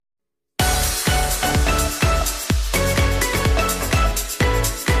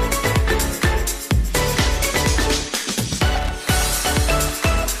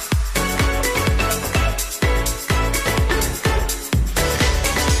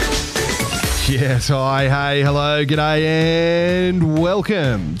Yes, hi, hey, hello, g'day, and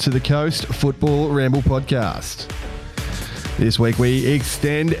welcome to the Coast Football Ramble Podcast. This week we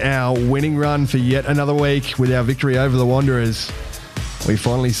extend our winning run for yet another week with our victory over the Wanderers. We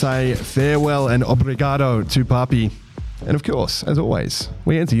finally say farewell and obrigado to Papi. And of course, as always,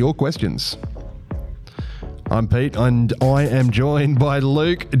 we answer your questions. I'm Pete, and I am joined by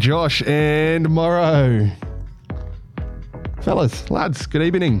Luke, Josh, and Morrow. Fellas, lads, good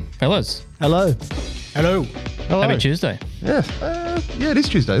evening. Fellas. Hello. Hello. Hello. Happy Tuesday. Yeah, it is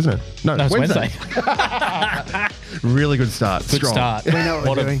Tuesday, isn't it? No, it's Wednesday. Really good start. Good Strong. start. We know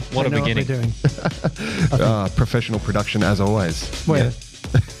what we're doing. What a beginning. Professional production as always. Where?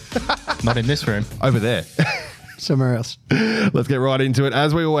 Yeah. Not in this room. Over there. Somewhere else. Let's get right into it,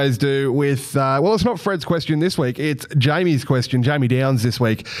 as we always do with, well, it's not Fred's question this week. It's Jamie's question. Jamie Downs this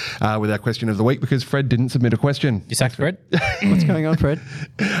week with our question of the week because Fred didn't submit a question. You sacked Fred? What's going on, Fred?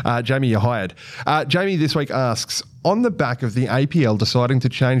 Jamie, you're hired. Jamie this week asks, on the back of the APL deciding to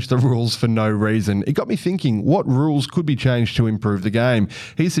change the rules for no reason, it got me thinking what rules could be changed to improve the game.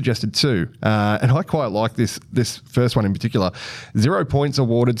 He suggested two, and I quite like this first one in particular. 0 points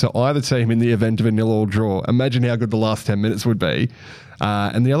awarded to either team in the event of a 0-0 draw. Imagine how good the last 10 minutes would be.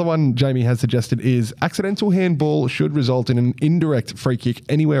 And the other one Jamie has suggested is accidental handball should result in an indirect free kick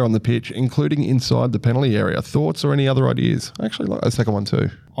anywhere on the pitch, including inside the penalty area. Thoughts or any other ideas? I actually like the second one too.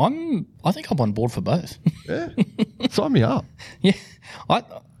 I think I'm on board for both. Yeah, sign me up. Yeah,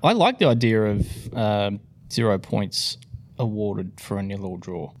 I like the idea of 0 points awarded for a 0-0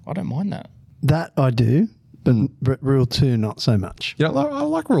 draw. I don't mind that. That I do, but Rule 2 not so much. Yeah, I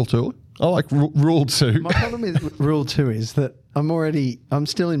like Rule 2. I like Rule 2. My problem with Rule 2 is that I'm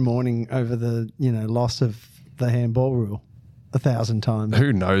still in mourning over the loss of the handball rule 1,000 times.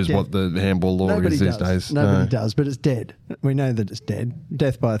 Who knows what the handball law Nobody is these does. days? Nobody does, but it's dead. We know that it's dead.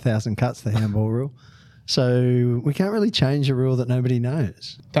 Death by 1,000 cuts, the handball rule. So we can't really change a rule that nobody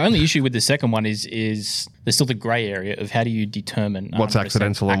knows. The only issue with the second one is there's still the grey area of how do you determine What's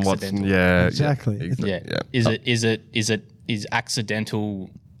accidental and what's Exactly. Is accidental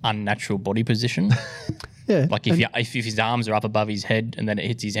unnatural body position? Yeah. Like if his arms are up above his head and then it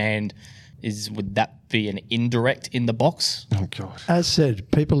hits his hand, would that be an indirect in the box? Oh God! As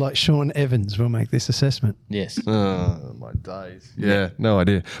said, people like Sean Evans will make this assessment. Yes. Oh my days! Yeah, no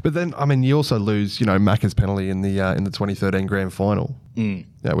idea. But then, I mean, you also lose, Macca's penalty in the 2013 Grand Final. Mm.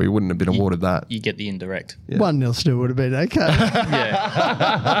 Yeah, we wouldn't have been awarded that. You get the indirect. Yeah. 1-0 still would have been okay. Yeah.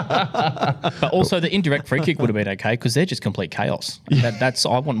 But also the indirect free kick would have been okay because they're just complete chaos. That's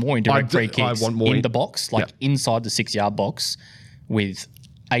I want more indirect free kicks in the box, like inside the 6-yard box with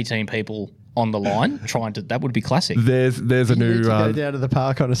 18 people on the line trying to. That would be classic. There's a new. Need to go down to the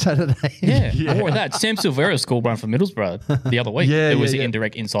park on a Saturday. Yeah. More of that. Sam Silvera scored one for Middlesbrough the other week. It was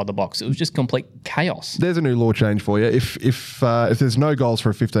indirect inside the box. It was just complete chaos. There's a new law change for you. If there's no goals for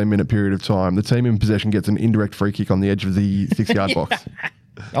a 15-minute period of time, the team in possession gets an indirect free kick on the edge of the 6-yard box.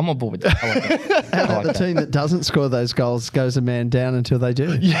 I'm on board with that. I like that. How about the team that doesn't score those goals goes a man down until they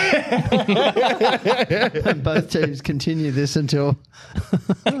do? Yeah. And both teams continue this until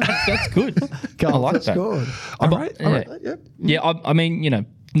That's good. goals I like are that. scored. All right. Yeah, I mean,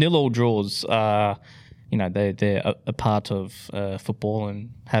 0-0 draws are, they're a part of football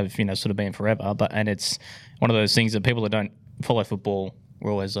and have, sort of been forever. And it's one of those things that people that don't follow football were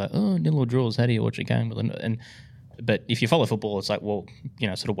always like, oh, 0-0 draws, how do you watch a game? But if you follow football, it's like, well,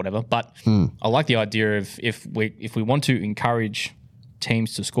 sort of whatever. But I like the idea of if we want to encourage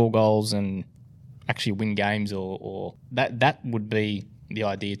teams to score goals and actually win games, or that would be the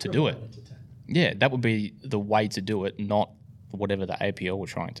idea to do it. Yeah, that would be the way to do it, not whatever the APL were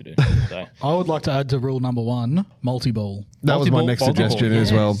trying to do. So. I would like to add to rule number 1, multi-ball. That was my next suggestion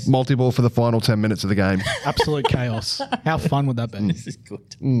as well. Multi-ball for the final 10 minutes of the game. Absolute chaos. How fun would that be? This is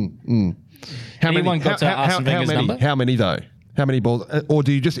good. Anyone got Arsene Wenger's number? How many though? How many balls? Or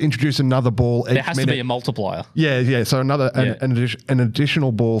do you just introduce another ball each minute? There has to be a multiplier. Yeah. So an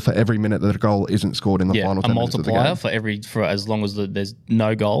additional ball for every minute that a goal isn't scored in the final 10 minutes of the game. A multiplier for as long as there's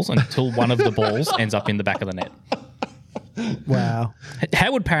no goals until one of the balls ends up in the back of the net. Wow.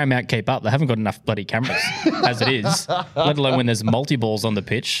 How would Paramount keep up? They haven't got enough bloody cameras as it is, let alone when there's multi-balls on the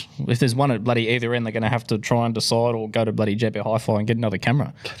pitch. If there's one at bloody either end, they're going to have to try and decide or go to bloody JB Hi-Fi and get another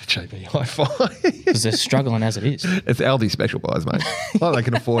camera. Go to JB Hi-Fi. Because they're struggling as it is. It's Aldi special buys, mate. Like they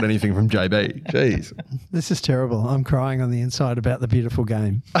can afford anything from JB. Jeez. This is terrible. I'm crying on the inside about the beautiful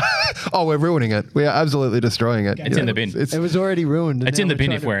game. Oh, we're ruining it. We are absolutely destroying it. It's in the bin. It was already ruined. It's in the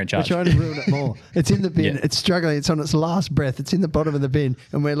bin if we're in charge. We're trying to ruin it more. It's in the bin. Yeah. It's struggling. It's on its last breath. It's in the bottom of the bin,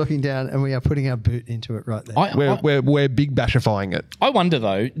 and we're looking down, and we are putting our boot into it right there. We're big bashifying it. I wonder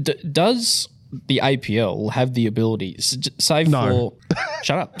though, does the APL have the ability, save No. for,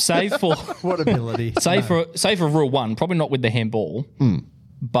 shut up, save for, What ability? save for Rule 1, probably not with the handball,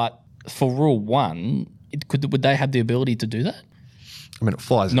 but for Rule 1, would they have the ability to do that? I mean, it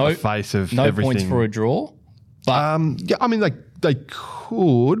flies in the face of no everything. points for a draw. But Yeah, I mean, they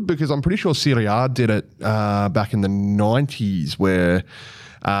could, because I'm pretty sure Serie A did it back in the 90s where,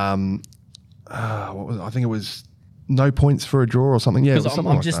 what was it? I think it was no points for a draw or something. Yeah, it was because something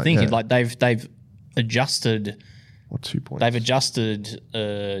I'm like just that, thinking, yeah. like they've adjusted. Or 2 points. They've adjusted,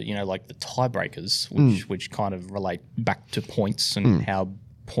 like the tiebreakers, which kind of relate back to points and how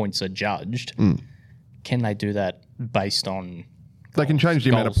points are judged. Can they do that based on? They can change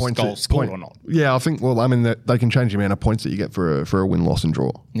the amount of points. Goals scored or not? Yeah, I think. Well, I mean, they can change the amount of points that you get for a win, loss, and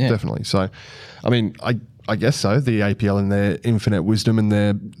draw. Yeah. Definitely. So, I mean, I guess so. The APL and their infinite wisdom and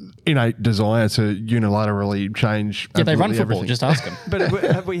their innate desire to unilaterally change. Yeah, they run absolutely football. everything. Just ask them. But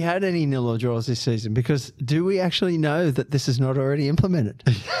have we had any nil or draws this season? Because do we actually know that this is not already implemented?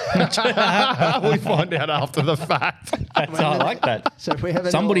 we find out after the fact. I like that. So if we have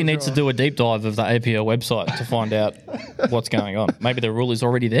a Somebody nil or needs to draw- do a deep dive of the APL website to find out what's going on. Maybe the rule is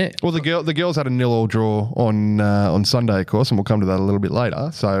already there. Well, the girls had a 0-0 draw on Sunday, of course, and we'll come to that a little bit later.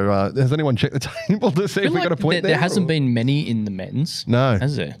 So, has anyone checked the table to see if we got a point there there? hasn't been many in the men's. No.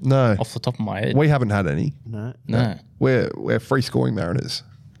 Has there? No. Off the top of my head. We haven't had any. No. We're free scoring Mariners.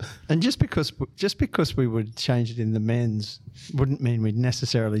 And just because we would change it in the men's wouldn't mean we'd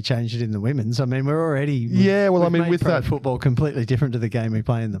necessarily change it in the women's. I mean, we're already Well, we've made with pro that football completely different to the game we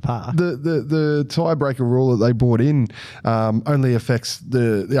play in the park. the tiebreaker rule that they brought in only affects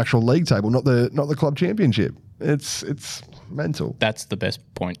the actual league table, not the club championship. It's mental. That's the best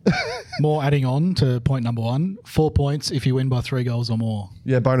point. More adding on to point number 1, 4 points if you win by 3 goals or more.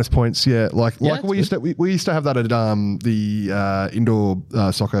 Yeah, bonus points. Yeah, like that's we used to have that at the indoor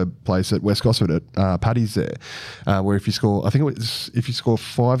soccer place at West Gosford at Paddy's there, where if you score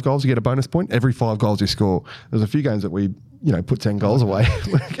 5 goals, you get a bonus point. Every 5 goals you score. There's a few games that we put 10 goals away,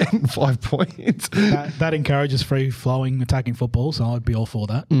 we're getting 5 points. That encourages free-flowing attacking football, so I'd be all for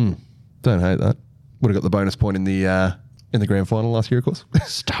that. Don't hate that. Would have got the bonus point in the grand final last year, of course.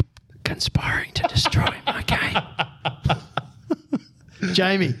 Stop conspiring to destroy my game.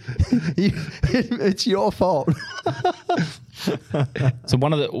 Jamie, it's your fault. So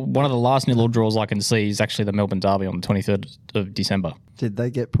one of the last nil draws I can see is actually the Melbourne Derby on the 23rd of December. Did they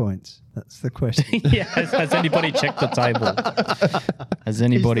get points? That's the question. Yeah, has anybody checked the table? Has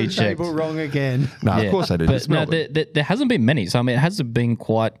anybody Is the checked? table wrong again? No, Yeah. of course they did. But It's no, Melbourne. there hasn't been many. So I mean, it hasn't been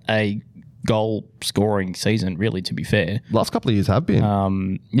quite a goal scoring season, really. To be fair, Last couple of years have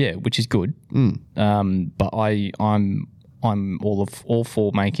been. yeah, which is good. But I'm all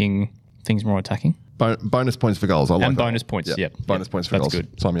for making things more attacking. Bonus points for goals. I like And that. bonus points, yep. Bonus Yep. points for That's goals.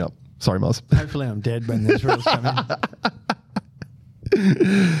 good. Sign me up. Sorry, Muzz. Hopefully I'm dead when these rules come in.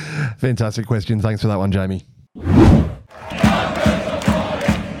 Fantastic question. Thanks for that one, Jamie.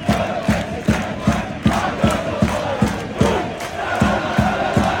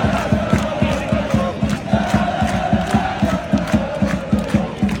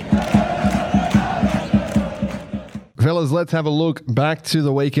 Fellas, let's have a look back to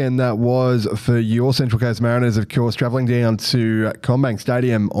the weekend that was for your Central Coast Mariners, of course, travelling down to Combank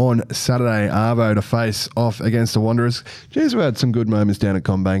Stadium on Saturday, Arvo, to face off against the Wanderers. Geez, we've had some good moments down at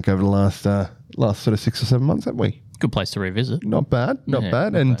Combank over the last sort of 6 or 7 months, haven't we? Good place to revisit. Not bad, not Yeah,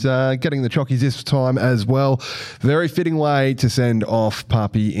 bad. not And getting the chockies this time as well. Very fitting way to send off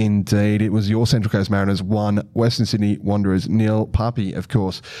Papi indeed. It was your Central Coast Mariners 1, Western Sydney Wanderers 0. Papi, of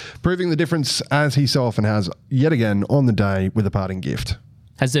course, proving the difference as he so often has yet again on the day with a parting gift.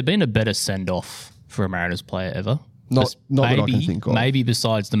 Has there been a better send off for a Mariners player ever? Not Just that I can think of. Maybe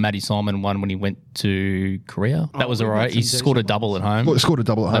besides the Matty Simon one when he went to Korea. That was we've all got right. He some scored a decent double at home. Well, scored a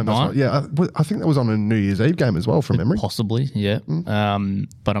double at home. That's night? right. Yeah, I think that was on a New Year's Eve game as well, from memory. Possibly, yeah.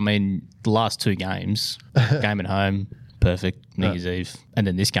 But I mean, the last 2 games, game at home, perfect, New Year's Eve. And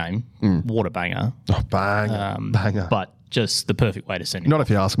then this game, water banger. Oh, banger. But just the perfect way to send him. Not if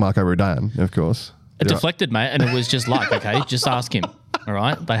you ask Marco Rudan, of course. It deflected, mate, and it was just luck, okay? Just ask him, all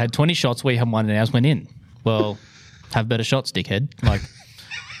right? They had 20 shots, we had 1 and ours went in. Well, have better shots, dickhead. Like,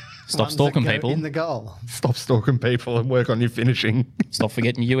 stop Ones stalking that go people. in the goal. Stop stalking people and work on your finishing. Stop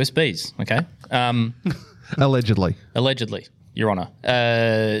forgetting USBs, okay? Allegedly. Allegedly, Your Honour.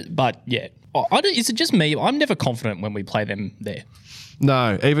 But, yeah. Is it just me? I'm never confident when we play them there.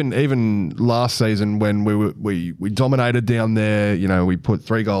 No, even last season when we dominated down there, we put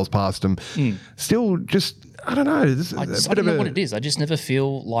 3 goals past them. Still, just I don't know. I don't know what it is. I just never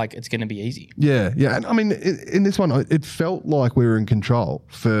feel like it's going to be easy. Yeah. And I mean, in this one, it felt like we were in control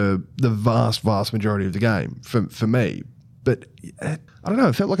for the vast majority of the game for me. But I don't know.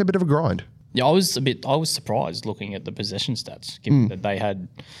 It felt like a bit of a grind. Yeah, I was surprised looking at the possession stats, given that they had.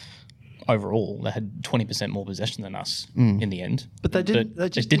 Overall, they had 20% more possession than us in the end. But they didn't. They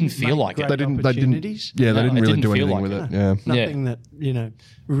just didn't feel like it. They didn't. Opportunities. Yeah, they No, didn't it really didn't do feel anything like with it. Yeah. Nothing that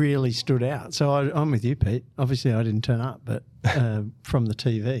really stood out. So I'm with you, Pete. Obviously, I didn't turn up, but from the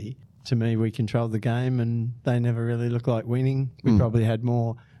TV, to me, we controlled the game, and they never really looked like winning. We probably had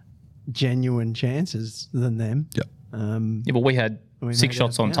more genuine chances than them. Yep. Yeah, but we had 6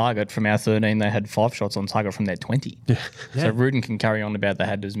 shots on target from our 13. They had 5 shots on target from their 20. Yeah. So Rudin can carry on about they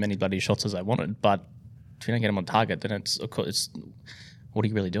had as many bloody shots as they wanted, but if you don't get them on target, then it's what are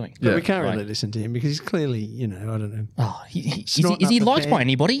you really doing? But we can't really listen to him because he's clearly, I don't know. Oh, is he liked by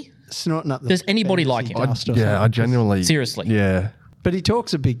anybody? Snorting up the Does anybody like him? I genuinely. Seriously. Yeah. But he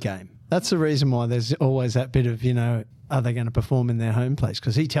talks a big game. That's the reason why there's always that bit of, are they going to perform in their home place?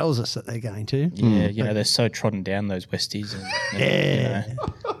 Because he tells us that they're going to. Yeah, they're so trodden down, those Westies. And,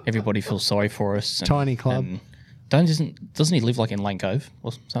 everybody feels sorry for us. Tiny club. And doesn't he live like in Lane Cove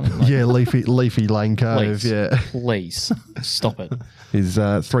or something? Like Yeah, leafy Lane Cove. Please. Yeah. Please stop it. His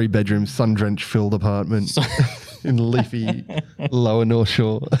 3-bedroom, sun-drenched filled apartment in leafy Lower North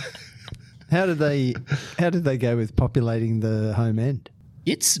Shore. How did they go with populating the home end?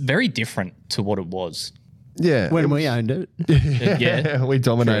 It's very different to what it was. Yeah. When we owned it. Yeah. We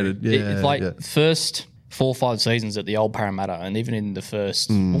dominated. True. Yeah. It's like first 4 or 5 seasons at the old Parramatta, and even in the first,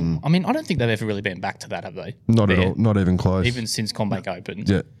 well, I mean, I don't think they've ever really been back to that, have they? Not at all. Not even close. Even since CommBank opened.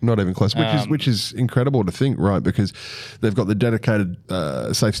 Yeah, not even close. Which is incredible to think, right? Because they've got the dedicated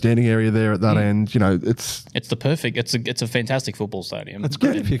safe standing area there at that end. It's the perfect. It's a fantastic football stadium. It's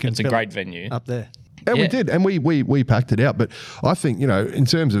good if you can. It's a fill great it venue. up there. And we did, and we packed it out. But I think in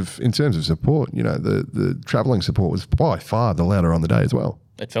terms of support, the travelling support was by far the louder on the day as well.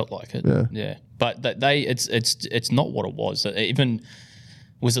 It felt like it. Yeah. But it's not what it was. Even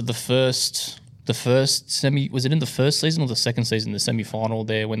was it the first semi? Was it in the first season or the second season? The semi-final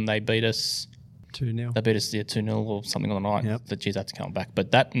there when they beat us. 2-0. They beat us 2-0 or something on the night. Yep. The Chiefs had to come back.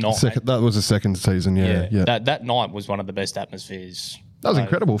 But that night, That was the second season. Yeah. That night was one of the best atmospheres. That was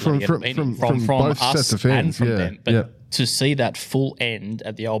incredible from both us sets of fans. and from them. But yeah. to see that full end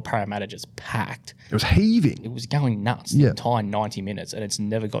at the old Parramatta just packed, It was heaving. it was going nuts the entire 90 minutes, and it's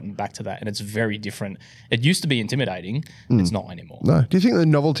never gotten back to that. And it's very different. It used to be intimidating. It's not anymore. No. Do you think the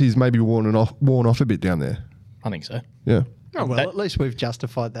novelty's maybe worn off a bit down there? I think so. Yeah. Oh, well, at least we've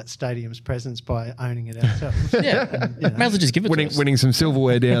justified that stadium's presence by owning it ourselves. Yeah. May as well just give it to us. Winning some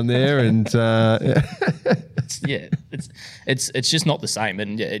silverware down there, and It's just not the same.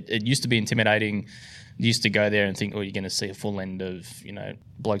 And it used to be intimidating. You used to go there and think, oh, you're going to see a full end of,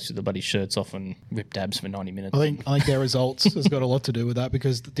 blokes with the bloody shirts off and ripped abs for 90 minutes. I think their results has got a lot to do with that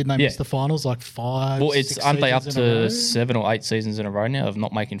because didn't they miss the finals like 5? Well, aren't they up seasons in a row? to 7 or 8 seasons in a row now of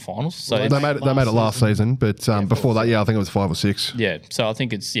not making finals? So they made it last season. But before that, I think it was 5 or 6. yeah, so I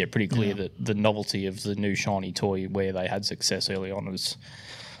think it's pretty clear that the novelty of the new shiny toy where they had success early on was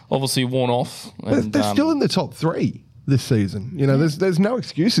obviously worn off. And, They're still in the top 3 this season. There's no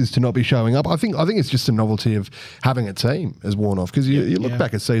excuses to not be showing up. I think it's just a novelty of having a team has worn off because you look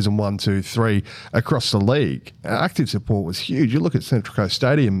back at season 1, 2, 3 across the league. Active support was huge. You look at Central Coast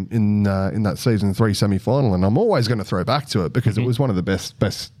Stadium in that season 3 semi-final, and I'm always going to throw back to it because it was one of the best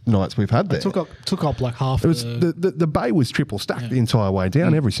nights we've had there. Took up like half. It was the bay was triple stacked the entire way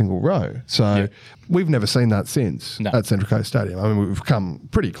down every single row. So we've never seen that since at Central Coast Stadium. I mean, we've come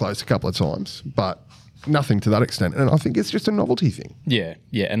pretty close a couple of times, but nothing to that extent. And I think it's just a novelty thing. Yeah.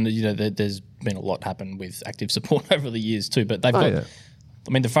 And there's been a lot happen with active support over the years too. But they've got.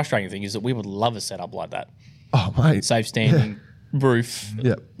 I mean, the frustrating thing is that we would love a setup like that. Oh, mate. Safe standing, roof,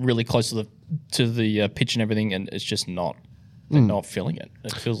 Yep. really close to the pitch and everything, and it's just not. They're not filling it.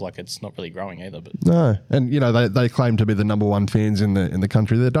 It feels like it's not really growing either. But no, and they claim to be the number 1 fans in the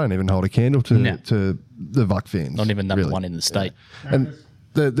country. They don't even hold a candle to the Vuck fans. not even number 1 in the state. And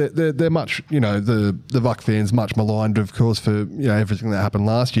they're much, the Vuck fans much maligned, of course, for everything that happened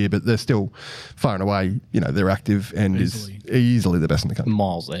last year, but they're still far and away, they're active and is easily the best in the country.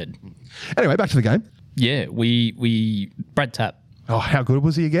 Miles ahead. Anyway, back to the game. Yeah, we Brad Tapp. Oh, how good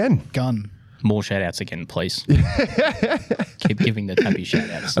was he again? Gun. More shout outs again, please. Keep giving the Tappy shout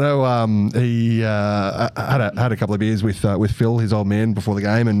outs. I know he had a couple of beers with Phil, his old man, before the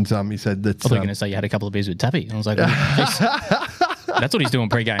game, and he said that. I thought you were going to say you had a couple of beers with Tappy. I was like, oh, That's what he's doing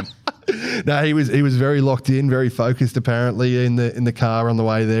pre-game. No, he was very locked in, very focused. Apparently, in the car on the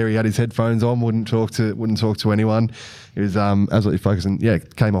way there, he had his headphones on, wouldn't talk to anyone. He was absolutely focused, and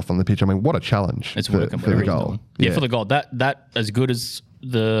came off on the pitch. I mean, what a challenge It's for working the goal. Yeah, for the goal. That as good as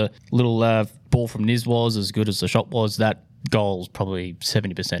the little ball from Niz was, as good as the shot was, that goal's probably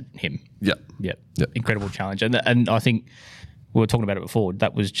 70% him. Yep. Incredible challenge, and I think we were talking about it before.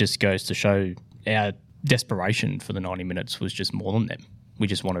 That was just goes to show our desperation for the 90 minutes was just more than them. We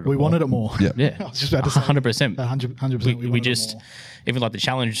just wanted it more. We wanted it more. Yeah, I was just about to say 100%. 100%. We just even like the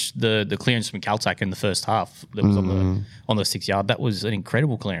challenge, the clearance from Caltac in the first half that was on the 6 yard. That was an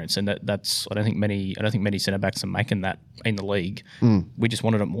incredible clearance, and that's I don't think many centre backs are making that in the league. We just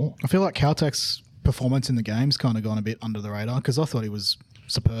wanted it more. I feel like Caltech's performance in the game's kind of gone a bit under the radar because I thought he was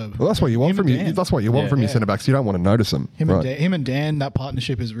superb. Well, that's what you want from you. That's what you want from your centre backs. You don't want to notice them. Him and Dan, that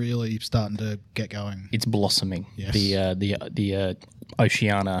partnership is really starting to get going. It's blossoming. Yes. The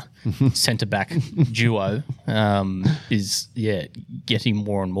Oceania centre back duo is getting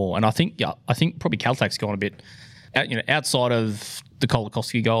more and more. And I think probably Caltech's gone a bit outside of the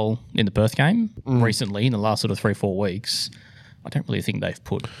Kolakowski goal in the Perth game recently in the last sort of 3-4 weeks. I don't really think they've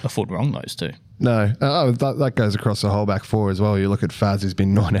put a foot wrong, those two. No, that goes across the whole back four as well. You look at Faz, who's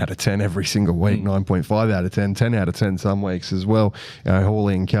been 9 out of 10 every single week, 9.5 out of 10, 10 out of 10 some weeks as well.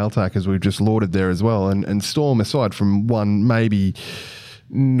 Hawley and Caltac, as we've just lauded there as well. And Storm, aside from one, maybe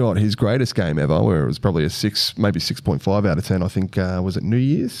not his greatest game ever, where it was probably a 6, maybe 6.5 out of 10, I think, was it New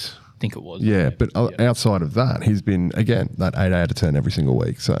Year's? I think it was. Yeah, but outside of that, he's been, again, that 8 out of 10 every single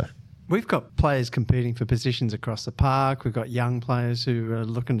week, so... We've got players competing for positions across the park. We've got young players who are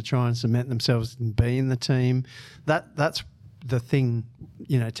looking to try and cement themselves and be in the team. That's the thing,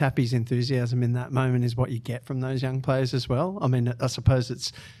 Tappy's enthusiasm in that moment is what you get from those young players as well. I mean, I suppose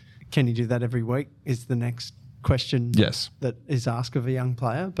it's, can you do that every week is the next question that is asked of a young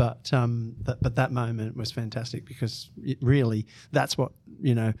player. But that moment was fantastic because really that's what,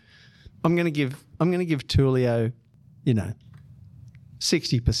 I'm going to give Tulio,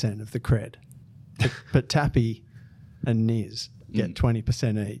 60% of the cred, but Tappy and Niz get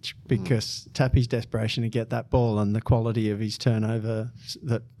 20% each because Tappy's desperation to get that ball and the quality of his turnover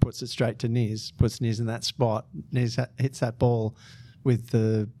that puts it straight to Niz, puts Niz in that spot. Niz hits that ball with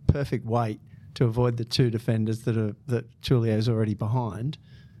the perfect weight to avoid the two defenders that Tulio's already behind.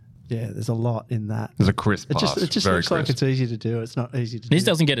 Yeah, there's a lot in that. There's a crisp pass. It just looks like it's easy to do. It's not easy to do. Niz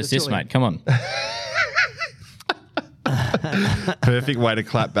doesn't get assists, mate. Come on. Perfect way to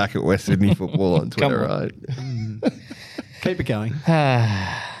clap back at West Sydney football on Twitter, right? Keep it going.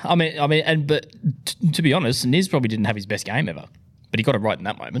 But to be honest, Niz probably didn't have his best game ever, but he got it right in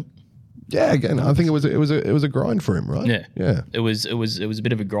that moment. Yeah, again, I think it was a grind for him, right? Yeah. It was a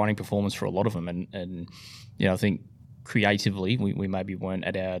bit of a grinding performance for a lot of them, and I think creatively we maybe weren't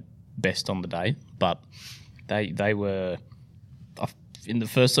at our best on the day, but they were in the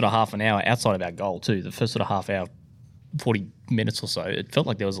first sort of half an hour outside of our goal too. The first sort of half hour. 40 minutes or so, it felt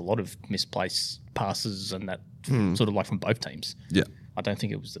like there was a lot of misplaced passes and that sort of like from both teams. Yeah, I don't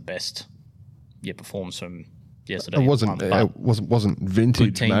think it was the best performance from yesterday. It wasn't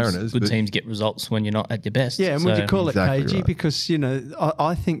vintage Mariners. Good teams get results when you're not at your best. Yeah, and would you call it cagey? Right. Because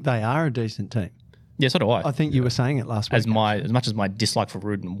I think they are a decent team. Yeah, so do I. I think you were saying it last week. As much as my dislike for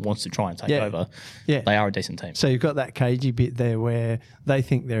Rudin wants to try and take over, they are a decent team. So you've got that cagey bit there where they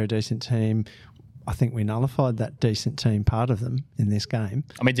think they're a decent team. I think we nullified that decent team part of them in this game.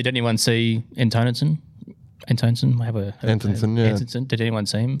 I mean, did anyone see Antonsen? Antonsen, did anyone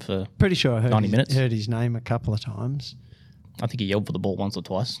see him for Pretty sure I heard 90 minutes? Heard his name a couple of times. I think he yelled for the ball once or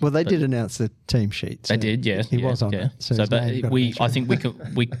twice. Well, they did announce the team sheet. So they did, yeah. He was on it. So but I think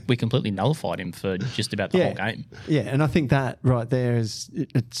we completely nullified him for just about the whole game. Yeah, and I think that right there it's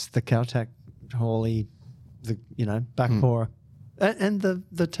the Caltac, Hawley, back four. And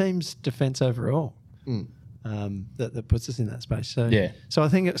the team's defence overall that puts us in that space. So I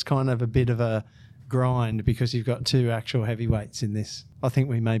think it's kind of a bit of a grind because you've got two actual heavyweights in this. I think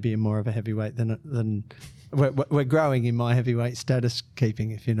we may be more of a heavyweight than we're growing in my heavyweight status keeping,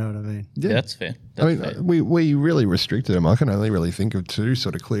 if you know what I mean. Yeah, that's fair. We really restricted them. I can only really think of two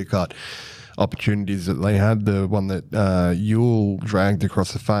sort of clear-cut opportunities that they had. The one that Yule dragged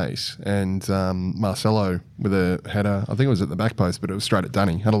across the face and Marcelo with a header, I think it was at the back post, but it was straight at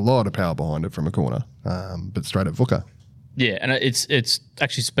Dunny. Had a lot of power behind it from a corner, but straight at Vucker. Yeah, and it's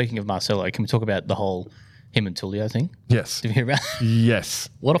actually, speaking of Marcelo, can we talk about the whole him and Tulio thing? Yes. Did you hear about that? Yes.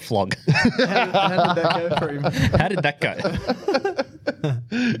 What a flog. How did that go for him? How did that go?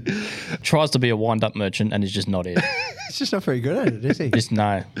 tries to be a wind-up merchant and is just not it. He's just not very good at it, is he? Just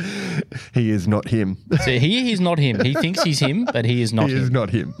no. He is not him. So he's not him. He thinks he's him, but he is not He him. is not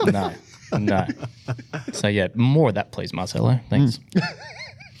him. No. So yeah, more of that, please, Marcelo. Thanks.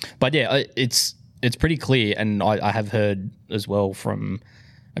 But yeah, it's pretty clear, and I have heard as well from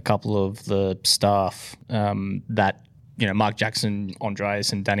a couple of the staff that Mark Jackson,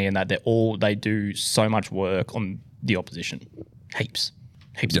 Andreas, and Danny, and that they do so much work on the opposition, heaps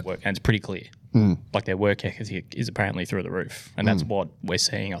of work, and it's pretty clear. Like their work ethic is apparently through the roof, and that's what we're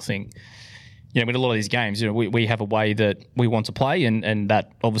seeing. I think with a lot of these games, we have a way that we want to play, and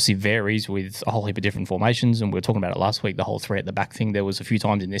that obviously varies with a whole heap of different formations. And we were talking about it last week, the whole three at the back thing. There was a few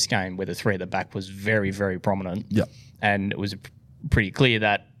times in this game where the three at the back was very, very prominent. Yeah. And it was pretty clear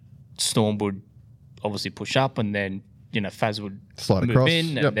that Storm would obviously push up, and then Faz would Slide move across.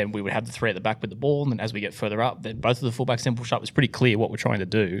 in, and then we would have the three at the back with the ball. And then as we get further up, then both of the fullbacks then push up. It's pretty clear what we're trying to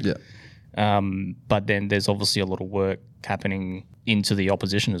do. Yeah. But then there's obviously a lot of work happening into the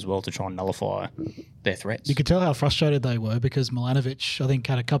opposition as well to try and nullify their threats. You could tell how frustrated they were because Milanovic, I think,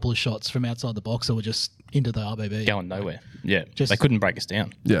 had a couple of shots from outside the box that were just into the RBB. Going nowhere. Yeah. Just- they couldn't break us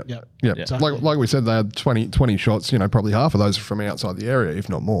down. Yeah. Yeah. Yeah. Exactly. Like we said, they had 20 shots, probably half of those are from outside the area, if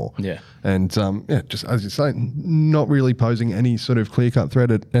not more. Yeah. And, just as you say, not really posing any sort of clear-cut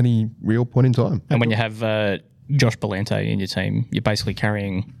threat at any real point in time. And when you have Josh Belante in your team, you're basically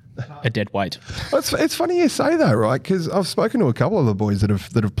carrying a dead weight. It's funny you say that, right? Because I've spoken to a couple of the boys that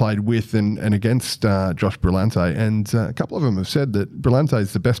have played with and against Josh Brillante, and a couple of them have said that Brillante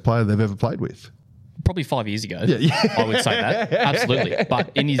is the best player they've ever played with. Probably 5 years ago, Yeah. I would say that. Absolutely.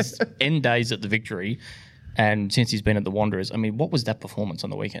 But in his end days at the Victory, and since he's been at the Wanderers, I mean, what was that performance on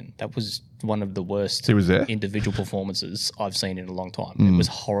the weekend? That was one of the worst He was there? individual performances I've seen in a long time. It was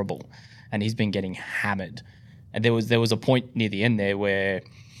horrible. And he's been getting hammered. And there was a point near the end there where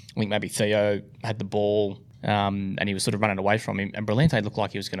I think maybe Theo had the ball and he was sort of running away from him, and Brillante looked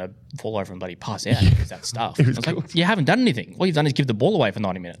like he was going to fall over and bloody pass out because that stuff. I was like, you haven't done anything. All you've done is give the ball away for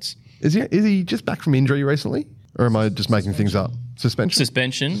 90 minutes. Is he just back from injury recently? Or am I just making things up?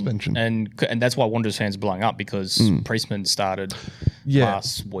 Suspension. And that's why Wanderers fans are blowing up because Priestman started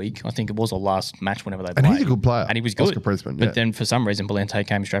last week, I think it was, or last match whenever they played. And he's a good player. And he was good. Oscar Priestman, But then for some reason, Belente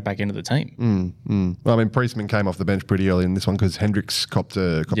came straight back into the team. Well, I mean, Priestman came off the bench pretty early in this one because Hendricks copped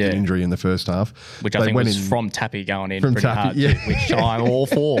an injury in the first half. Which I think was from Tappy going in pretty hard, yeah. too, which I'm all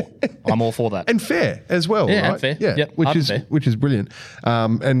for. I'm all for that. And fair as well, Yeah, right? and fair. Yeah, Yep, which is brilliant.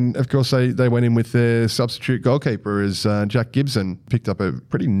 And of course, they went in with their substitute goalkeeper as Jack Gibson picked up a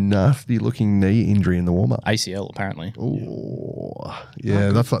pretty nasty looking knee injury in the warm up. ACL, apparently. Oh,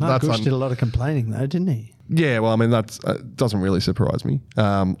 yeah, Mark that's Gush did a lot of complaining though, didn't he? Yeah, well, I mean that doesn't really surprise me.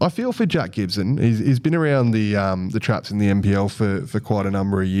 I feel for Jack Gibson. He's been around the traps in the NPL for quite a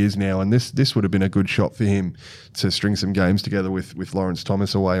number of years now, and this would have been a good shot for him to string some games together with Lawrence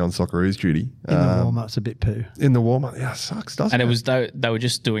Thomas away on Socceroos duty. In the warm-up's a a poo. In the warm up, yeah, it sucks, doesn't And it? it was they were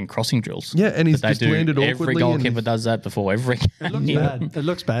just doing crossing drills. Yeah, and he's That just they do. landed awkwardly. Every goalkeeper does that before every game. It looks bad. It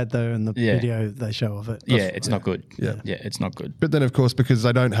looks bad though in the Yeah. video they show of it. Yeah, it's not good. Yeah. It's not good. But then, of course, because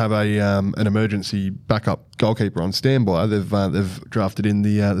they don't have an emergency backup goalkeeper on standby, they've drafted in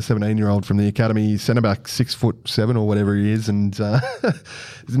the 17-year-old from the academy, centre back, 6'7" or whatever he is, and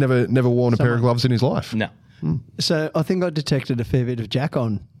he's never worn a pair of gloves in his life. No. So I think I detected a fair bit of Jack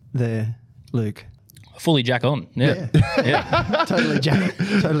on there, Luke. Fully Jack on. Yeah. Yeah. Totally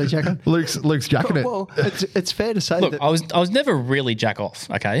Jack on. Luke's jacking it. Well, it's fair to say Look, that. I was never really Jack off,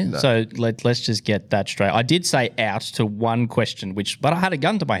 okay? So let's just get that straight. I did say out to one question, but I had a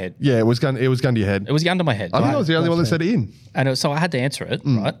gun to my head. Yeah, it was gun to your head. It was a gun to my head. I think I was the only one that said in. And so I had to answer it,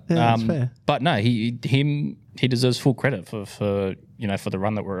 right? Yeah, that's fair. But no, he deserves full credit for the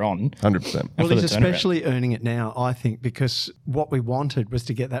run that we're on. 100%. Well, for he's the turnaround. especially earning it now, I think, because what we wanted was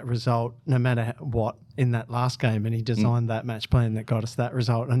to get that result no matter what in that last game, and he designed that match plan that got us that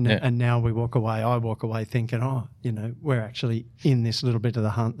result. And now I walk away thinking, we're actually in this little bit of the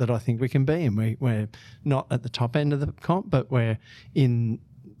hunt that I think we can be in. We're not at the top end of the comp, but we're in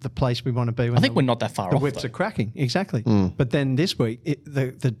the place we want to be. When I think we're not that far the off. whips though. are cracking, exactly. But then this week,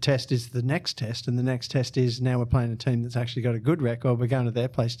 the test is the next test, and the next test is now we're playing a team that's actually got a good record. We're going to their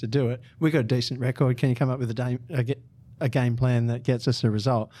place to do it. We've got a decent record. Can you come up with a game plan that gets us a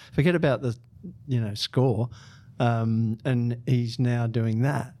result? Forget about the score. And he's now doing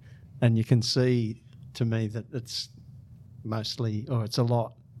that, and you can see to me that it's mostly, or it's a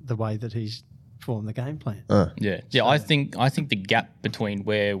lot, the way that he's formed the game plan. Yeah. I think the gap between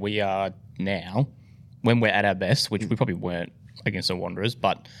where we are now, when we're at our best, which we probably weren't against the Wanderers,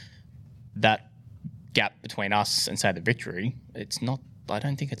 but that gap between us and say the Victory, it's not I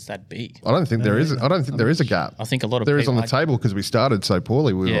don't think it's that big. I don't think there is. I don't think there is a gap. I think a lot of there is people, on the table because we started so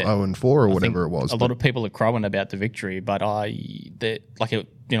poorly. We were 0-4 or whatever it was. A lot of people are crowing about the victory, but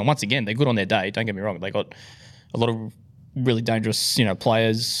once again, they're good on their day. Don't get me wrong; they got a lot of really dangerous,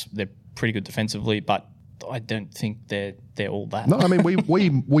 players. They're pretty good defensively, but I don't think they're all that. No, I mean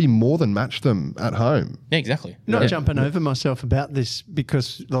we more than matched them at home. Yeah, exactly. Not jumping over myself about this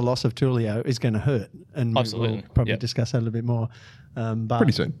because the loss of Tulio is going to hurt, and Absolutely. we'll probably discuss that a little bit more. But,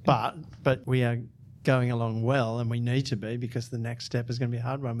 Pretty soon. But we are going along well, and we need to be because the next step is going to be a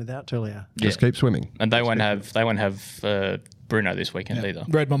hard one without Tulio. Just keep swimming. And they won't have Bruno this weekend either.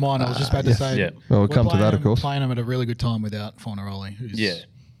 Read my mind. I was just about to say. Yeah. Well, we'll come to that, of course. Playing them at a really good time without Fornaroli, who's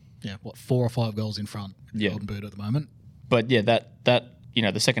 4 or 5 goals in front. Golden Boot at the moment. But yeah, that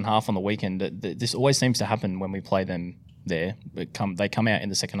the second half on the weekend, this always seems to happen when we play them there. They come out in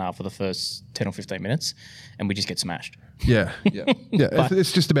the second half for the first 10 or 15 minutes, and we just get smashed. Yeah.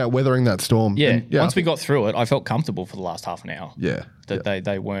 It's just about weathering that storm. Yeah. And, Once we got through it, I felt comfortable for the last half an hour. Yeah. That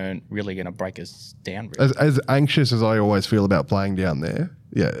they weren't really going to break us down. Really. As anxious as I always feel about playing down there,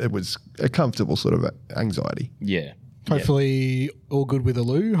 it was a comfortable sort of anxiety. Yeah. Hopefully all good with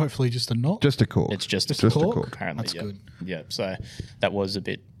Alou. Hopefully just a knock. Just a cork. It's just a cork? cork. Apparently, That's good. Yeah. So that was a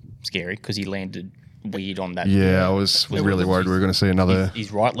bit scary because he landed weird on that. Yeah, I was really worried we were going to see another.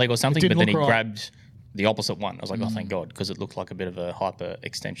 His right leg or something, didn't but then he look right. grabbed the opposite one. I was like, oh, thank God, because it looked like a bit of a hyper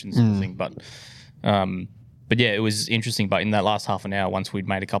extension sort of thing. But yeah, it was interesting. But in that last half an hour, once we'd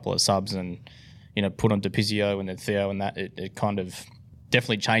made a couple of subs and put on DePizio and then Theo and that, it kind of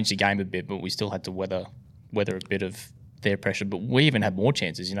definitely changed the game a bit. But we still had to weather a bit of their pressure. But we even had more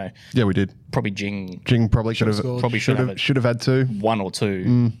chances. Yeah, we did. Probably Jing probably should have had 2. 1 or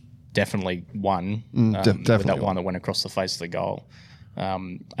 2. Definitely one. Definitely with that one that went across the face of the goal.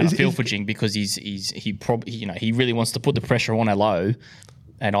 And I feel for Jing because he really wants to put the pressure on Alo,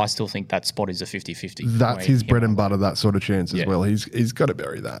 and I still think that spot is a 50-50. That's his bread and butter, that sort of chance as well. He's got to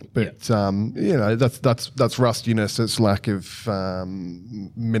bury that. But that's rustiness. It's lack of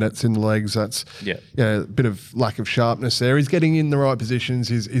minutes in the legs. That's a bit of lack of sharpness there. He's getting in the right positions.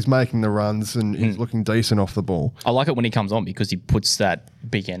 He's making the runs and he's looking decent off the ball. I like it when he comes on because he puts that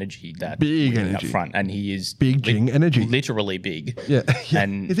big energy up front, and he is big Jing energy, literally big. Yeah,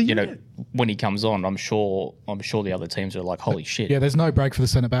 and when he comes on, I'm sure the other teams are like, holy shit. Yeah, there's no break for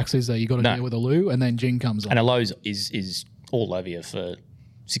the centre backs, is there? You got to deal with Alou, and then Jing comes on. And Alo's is all over you for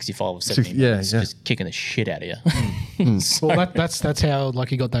 65 or 70 minutes, just kicking the shit out of you. Well, that's how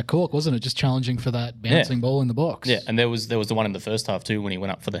he got that cork, wasn't it? Just challenging for that bouncing ball in the box. Yeah, and there was the one in the first half too when he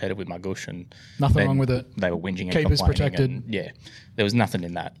went up for the header with Margush, and nothing wrong with it. They were whinging and Keepers complaining. protected. And, there was nothing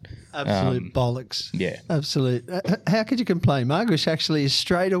in that. Absolute bollocks. Yeah. Absolute. How could you complain? Margush actually is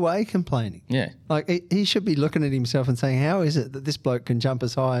straight away complaining. Yeah. He should be looking at himself and saying, how is it that this bloke can jump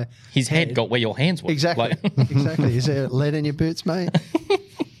as high? His head got where your hands were. Exactly. Exactly. Is there lead in your boots, mate?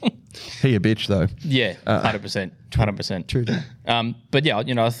 He a bitch, though. Yeah, 100%. 100%. True. But yeah,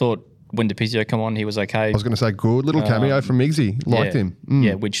 I thought when DePizio come on, he was okay. I was going to say, good little cameo from Miggsy. Liked him.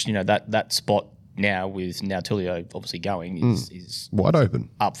 Yeah, which, that spot now with Tulio obviously going is wide open,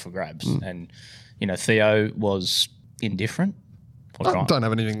 up for grabs. And, Theo was indifferent. I don't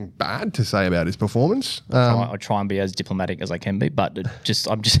have anything bad to say about his performance. I try and be as diplomatic as I can be, but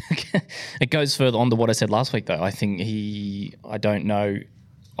it goes further on to what I said last week, though. I think I don't know.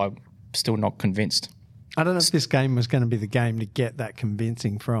 I'm still not convinced. I don't know if this game was going to be the game to get that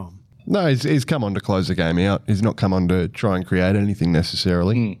convincing from. No, he's come on to close the game out. He's not come on to try and create anything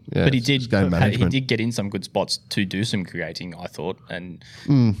necessarily. Yeah, but he did. Game management. He did get in some good spots to do some creating, I thought, and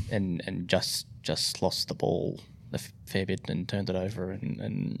just lost the ball a fair bit and turned it over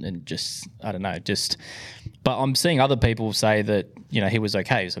and just I don't know. But I'm seeing other people say that he was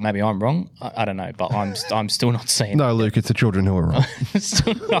okay. So maybe I'm wrong. I don't know, but I'm still not seeing. No, Luke, it's the children who are wrong.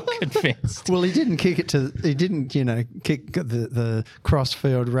 Still not convinced. Well, he didn't kick kick the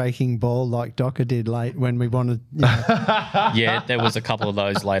crossfield raking ball like Docker did late when we wanted. Yeah, there was a couple of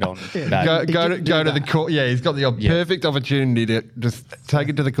those late on. Go to the corner. Yeah, he's got the perfect opportunity to just take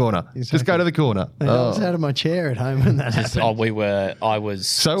it to the corner. Exactly. Just go to the corner. I was out of my chair at home when that happened. I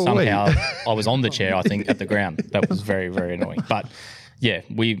was I was on the chair, I think, at the ground. That was very, very annoying. But yeah,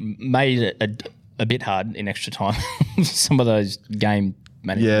 we made it a bit hard in extra time. Some of those game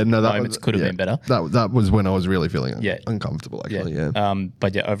management moments could have been better. That was when I was really feeling uncomfortable, actually. Yeah.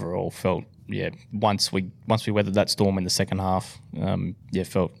 But yeah, overall felt once we weathered that storm in the second half,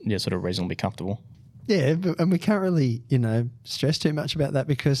 felt sort of reasonably comfortable. Yeah, and we can't really stress too much about that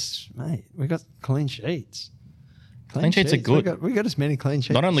because, mate, we got clean sheets. Clean sheets are good. We got as many clean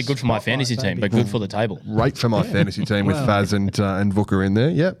sheets. Not only good for my fantasy team, but good for the table. Great for my fantasy team with Faz and Vucker in there.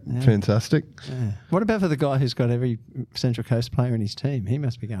 Yep, fantastic. Yeah. What about for the guy who's got every Central Coast player in his team? He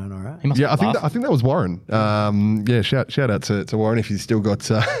must be going all right. I think that was Warren. Shout out to Warren if he's still got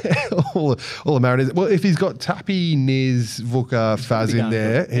all the Mariners. Well, if he's got Tappy, Niz, Vucker, Faz in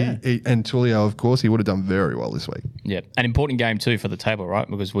there, and Tulio, of course, he would have done very well this week. Yeah, an important game too for the table, right?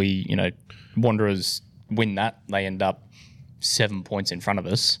 Because we, Wanderers win that, they end up 7 points in front of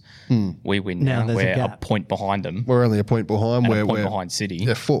us. We win now. We're a point behind them. We're only a point behind. We're behind City.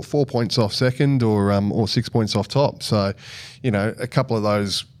 Yeah, 4 points off second, or 6 points off top. So, a couple of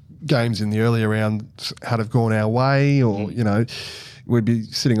those games in the earlier rounds had have gone our way, or we'd be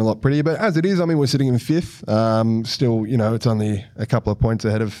sitting a lot prettier. But as it is, we're sitting in 5th. Still, it's only a couple of points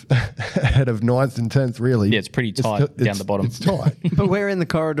ahead of 9th and 10th, really. Yeah, it's pretty tight down the bottom. It's tight. But we're in the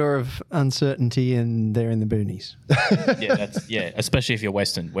corridor of uncertainty and they're in the boonies. Especially if you're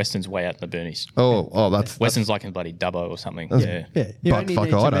Western. Western's way out in the boonies. That's Western's like in bloody Dubbo or something. Yeah. You Butt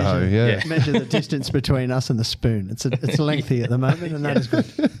fuck Idaho, measure the distance between us and the spoon. It's lengthy at the moment, and that is good.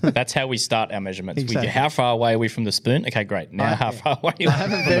 That's how we start our measurements. Exactly. How far away are we from the spoon? Okay, great. Now how far away I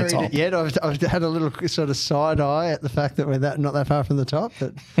haven't varied it yet. I've had a little sort of side eye at the fact that we're not that far from the top,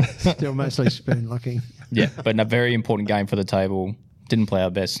 but still mostly spoon looking. Yeah, but in a very important game for the table. Didn't play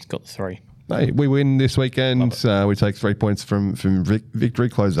our best. Got the 3. Hey, we win this weekend. We take 3 points from victory,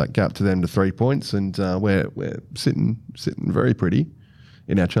 close that gap to them to 3 points, and we're sitting very pretty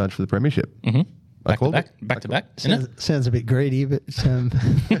in our charge for the premiership. Mm-hmm. Back to back. Sounds a bit greedy, but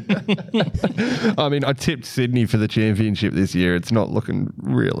I tipped Sydney for the championship this year. It's not looking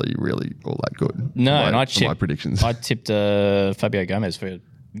really, really all that good. No, and my predictions. I tipped Fabio Gomez for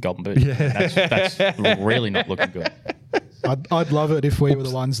Golden Boot. Yeah. That's really not looking good. I'd love it if we were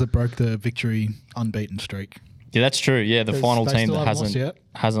the ones that broke the victory unbeaten streak. Yeah, that's true. Yeah, the final team that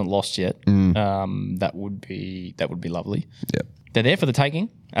hasn't lost yet. That would be lovely. Yeah, they're there for the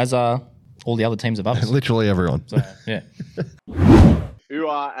taking, as are all the other teams above us. Literally everyone. So, yeah.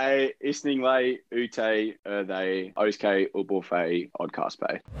 Ua e isninglei ute erde oske ubufe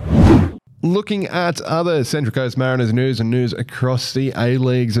odcastpe. Looking at other Central Coast Mariners news and news across the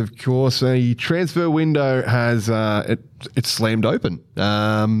A-Leagues, of course, the transfer window has it's slammed open.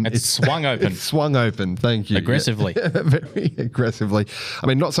 It's swung open. It's swung open, thank you. Aggressively. Yeah. Very aggressively.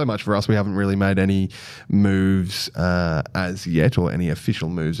 Not so much for us. We haven't really made any moves as yet, or any official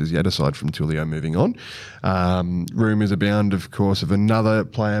moves as yet, aside from Tulio moving on. Rumours abound, of course, of another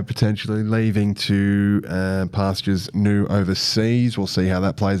player potentially leaving to pastures new overseas. We'll see how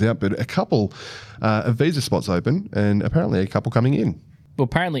that plays out. But a couple of visa spots open, and apparently a couple coming in. Well,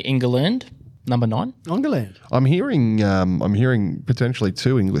 apparently England, number 9. England. I'm hearing potentially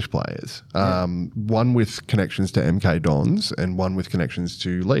 2 English players. One with connections to MK Dons and one with connections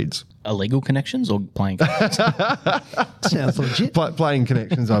to Leeds. Illegal connections or playing connections? Sounds legit. Playing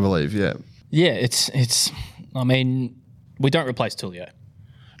connections, I believe. Yeah. Yeah, it's. We don't replace Tulio.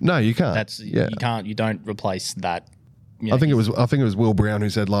 No, you can't. You can't. You don't replace that. I think it was Will Brown who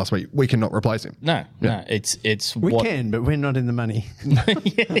said last week we cannot replace him. No, it's we can, but we're not in the money. Even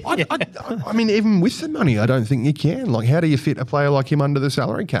with the money, I don't think you can. Like, how do you fit a player like him under the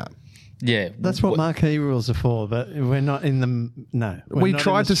salary cap? Yeah, that's what marquee rules are for. But we're not in the We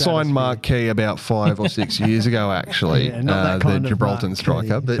tried to sign Mark Key about 5 or 6 years ago, actually, the Gibraltar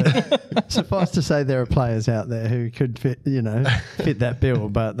striker. But suffice to say, there are players out there who could fit that bill,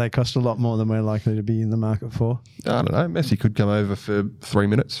 but they cost a lot more than we're likely to be in the market for. I don't know. Messi could come over for 3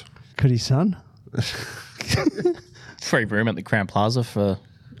 minutes. Could his son? Free room at the Crown Plaza for.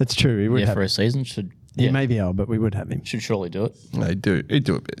 That's true. He would have for a season. He may be old, but we would have him. Should surely do it. He'd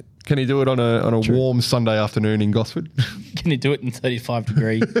do a bit. Can he do it on a warm Sunday afternoon in Gosford? Can he do it in 35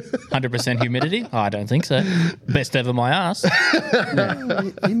 degree, 100% humidity? I don't think so. Best ever my ass.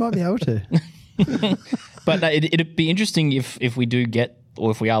 He might be able to. But it'd be interesting if we do get, or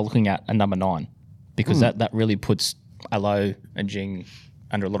if we are looking at a number 9, because that really puts Alo and Jing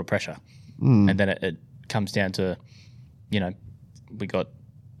under a lot of pressure. And then it comes down to, we got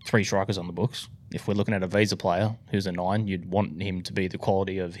 3 strikers on the books. If we're looking at a visa player who's a 9, you'd want him to be the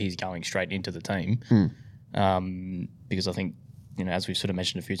quality of he's going straight into the team. Because I think, as we've sort of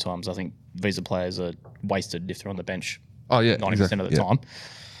mentioned a few times, I think visa players are wasted if they're on the bench. Oh yeah, 90% of the time.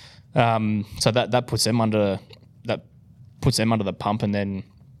 So that puts them under the pump, and then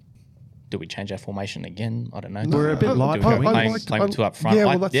do we change our formation again? I don't know. We're a bit light. Playing 2 up front.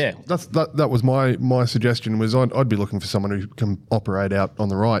 That was my suggestion. Was I'd be looking for someone who can operate out on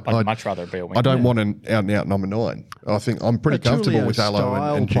the right. I'd much rather be a winger. I don't want an out and out number 9. I think I'm pretty comfortable with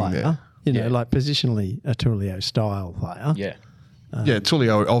Alo and Jing there. like positionally a Tulio style player. Yeah.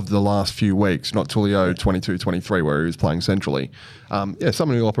 Tulio of the last few weeks, not Tulio 22-23 where he was playing centrally.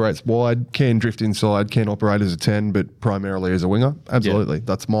 Someone who operates wide, can drift inside, can operate as a 10, but primarily as a winger. Absolutely. Yeah.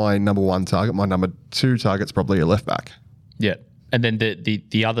 That's my number one target. My number two target's probably a left back. Yeah. And then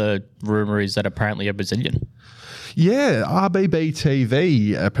the other rumour is that apparently a Brazilian. Yeah, RBB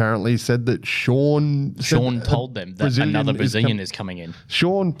TV apparently said that Sean told them that another Brazilian is coming in.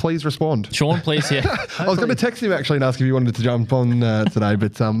 Sean, please respond. Sean, please, yeah. I was going to text him actually and ask if he wanted to jump on today,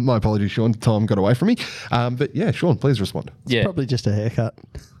 but my apologies, Sean. Time got away from me. But yeah, Sean, please respond. It's probably just a haircut.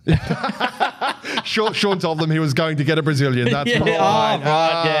 Sean told them he was going to get a Brazilian. That's right.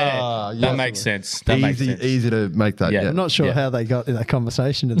 Yeah. That makes sense. Easy to make that. Yeah. I'm not sure how they got in that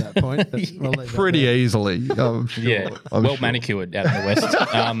conversation to that point. But pretty easily. I'm sure. Yeah. Manicured out in the West.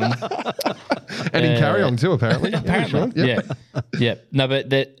 And in Carry-On too, apparently. Apparently. Yeah. No,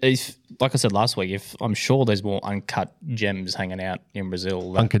 but like I said last week, I'm sure there's more uncut gems hanging out in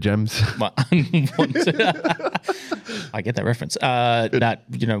Brazil. Uncut gems. I get that reference. That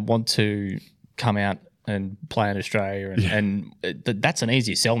want to come out and play in Australia, and that's an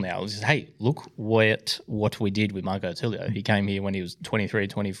easy sell now. It's just, hey, look what we did with Marco Tulio. He came here when he was 23,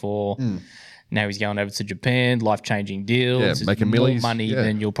 24. Now he's going over to Japan, life-changing deals. Yeah, making more millies. money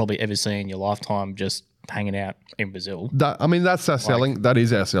than you'll probably ever see in your lifetime just hanging out in Brazil. That's our selling. That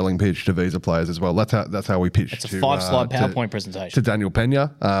is our selling pitch to visa players as well. That's how we pitched. It's a 5-slide PowerPoint presentation to Daniel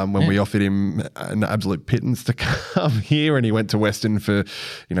Pena when we offered him an absolute pittance to come here, and he went to Western for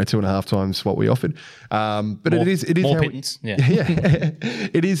 2.5 times what we offered. But it is more how pittance.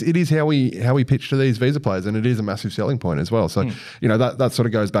 It is how we pitch to these visa players, and it is a massive selling point as well. So that sort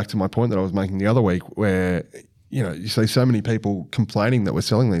of goes back to my point that I was making the other week, where you see so many people complaining that we're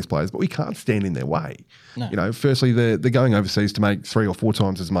selling these players, but we can't stand in their way. No. Firstly, they're going overseas to make 3 or 4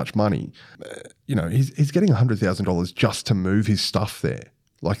 times as much money. He's getting $100,000 just to move his stuff there.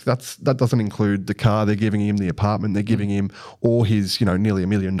 Like that doesn't include the car they're giving him, the apartment they're giving him, or his nearly $1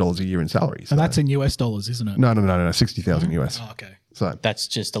 million a year in salary. So. And that's in US dollars, isn't it? No, 60,000 US. Oh, okay. So that's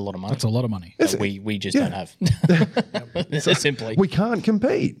just a lot of money. That's a lot of money. That we just don't have. Simply, we can't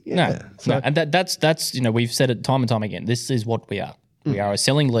compete. Yeah. No, and that's we've said it time and time again. This is what we are. We are a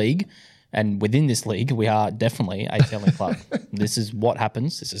selling league. And within this league, we are definitely a selling club. This is what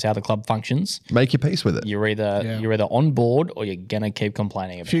happens. This is how the club functions. Make your peace with it. You're either on board or you're gonna keep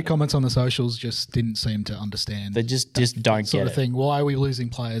complaining about it. A few comments on the socials just didn't seem to understand. They just don't sort get of thing. Why are we losing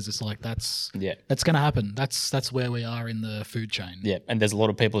players? It's like that's going to happen. That's where we are in the food chain. Yeah, and there's a lot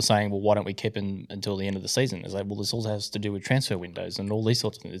of people saying, well, why don't we keep him until the end of the season? It's like, well, this also has to do with transfer windows and all these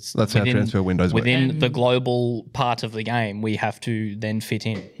sorts of things. That's how transfer windows work. Within the global part of the game, we have to then fit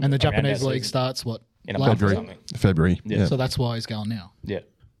in. And the Japanese league starts what? In a February. Yeah. So that's why he's going now. Yeah.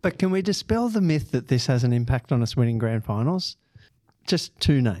 But can we dispel the myth that this has an impact on us winning grand finals? Just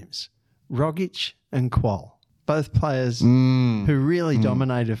 2 names, Rogic and Qual. Both players who really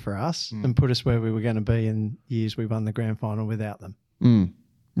dominated for us and put us where we were going to be in years we won the grand final without them.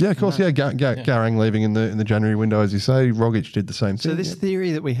 Yeah, of course. Garang leaving in the January window, as you say. Rogic did the same thing. So this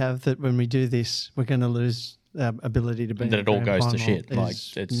theory that we have that when we do this, we're going to lose ability to be that it all goes to shit. Like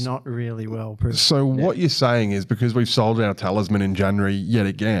it's not really well proven. So what you're saying is because we've sold our talisman in January yet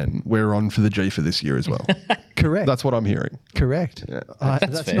again, we're on for the G for this year as well. Correct. That's what I'm hearing. Correct. Yeah.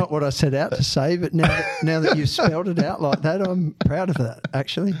 That's not what I set out to say, but now that you've spelled it out like that, I'm proud of that,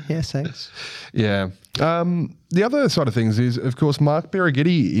 actually. Yes, thanks. Yeah. The other side of things is, of course, Mark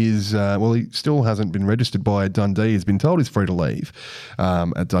Berregetti is, he still hasn't been registered by Dundee. He's been told he's free to leave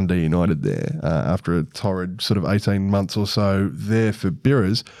at Dundee United there after a torrid sort of 18 months or so there for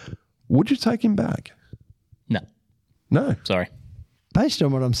Birras. Would you take him back? No. Sorry. Based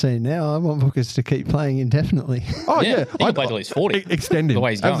on what I'm seeing now, I want Vuckers to keep playing indefinitely. Oh, yeah. I'd play till he's 40. Extend him. The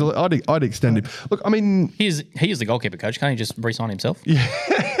way he's going. Absolutely. I'd extend him. Look, I mean... He is the goalkeeper coach. Can't he just re-sign himself? Yeah.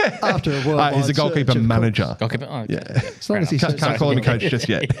 After a worldwide he's a goalkeeper search, manager. Goalkeeper? Oh, okay. Yeah. As long as he Can't call him a coach just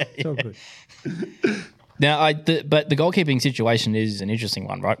yet. It's all good. Now, but the goalkeeping situation is an interesting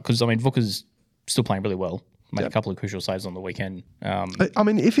one, right? Because, I mean, Vuckers still playing really well. Made a couple of crucial saves on the weekend. I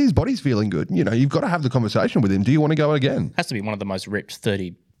mean, if his body's feeling good, you've got to have the conversation with him. Do you want to go again? Has to be one of the most ripped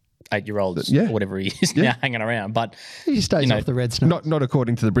 38-year-olds or whatever he is now hanging around. But he stays off the red snow. Not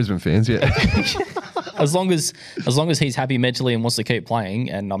according to the Brisbane fans, as long as he's happy mentally and wants to keep playing,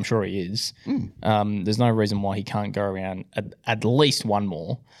 and I'm sure he is, there's no reason why he can't go around at least one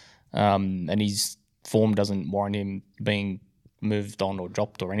more. And his form doesn't warrant him being moved on or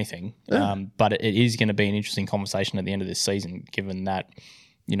dropped or anything. But it is going to be an interesting conversation at the end of this season, given that,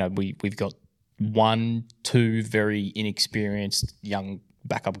 we've got 1-2 very inexperienced young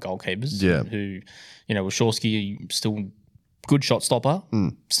backup goalkeepers. Yeah. Who, Wachowski still good shot stopper.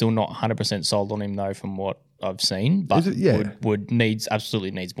 Still not 100% sold on him though, from what I've seen. But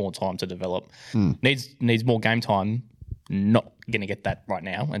absolutely needs more time to develop. Needs more game time. Not going to get that right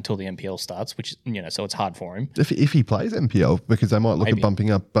now until the NPL starts, which so it's hard for him. If he plays NPL, because they might look at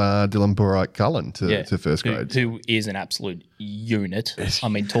bumping up Dylan Burright-Cullen to first grade. Who is an absolute unit. I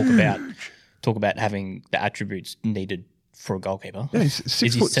mean, talk about having the attributes needed for a goalkeeper. Yeah, he's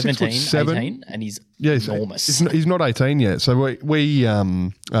 6 foot 17, 7. 18, and he's enormous. He's not 18 yet. So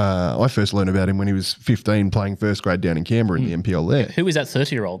I first learned about him when he was 15, playing first grade down in Canberra in the NPL there. Who is that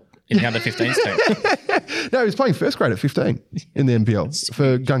 30-year-old in the under 15s team? No, he was playing first grade at 15 in the NPL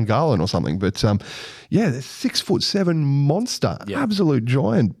for Gungahlin or something. But the 6'7" monster, absolute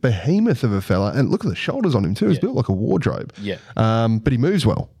giant behemoth of a fella. And look at the shoulders on him too. He's built like a wardrobe. Yeah. But he moves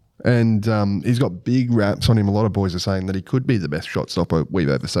well. And he's got big raps on him. A lot of boys are saying that he could be the best shot stopper we've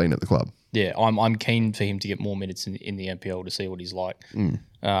ever seen at the club. Yeah, I'm keen for him to get more minutes in the NPL to see what he's like.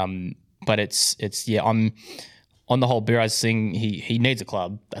 But I'm on the whole Biraz thing. He needs a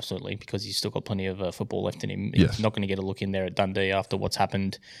club, absolutely, because he's still got plenty of football left in him. He's not going to get a look in there at Dundee after what's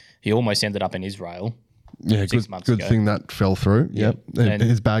happened. He almost ended up in Israel. Yeah, 6 months ago. Good thing that fell through. Yep. And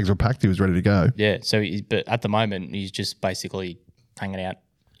his bags were packed. He was ready to go. Yeah. But at the moment, he's just basically hanging out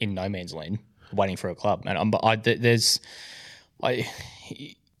in no man's land, waiting for a club. And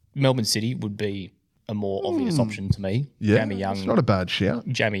Melbourne City would be a more obvious option to me. Yeah, Jamie Young, it's not a bad shout.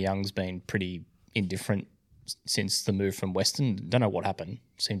 Jamie Young's been pretty indifferent since the move from Western. Don't know what happened.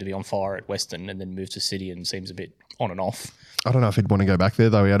 Seemed to be on fire at Western and then moved to City and seems a bit on and off. I don't know if he'd want to go back there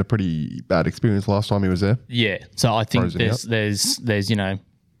though. He had a pretty bad experience last time he was there. Yeah, so I think there's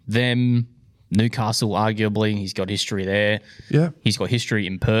them. Newcastle, arguably, he's got history there. Yeah, he's got history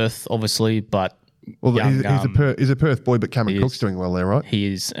in Perth, obviously, but he's a Perth boy. But Cameron Cook's doing well there, right?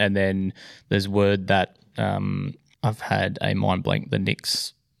 He is, and then there's word that I've had a mind blank. The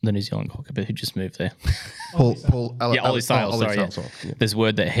Knicks, the New Zealand goalkeeper who just moved there, Ollie Sales. Yeah. There's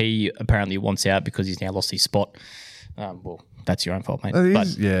word that he apparently wants out because he's now lost his spot. Well, that's your own fault, mate. He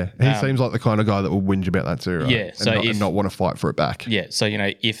seems like the kind of guy that will whinge about that too, right? Yeah, and not want to fight for it back. Yeah, so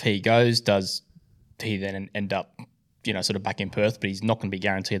if he goes, does he then end up, sort of back in Perth? But he's not going to be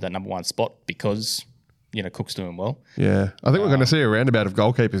guaranteed that number one spot because Cook's doing well. Yeah, I think we're going to see a roundabout of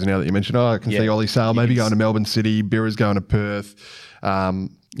goalkeepers now that you mentioned. I can see Ollie Sale maybe going to Melbourne City, Bira's going to Perth.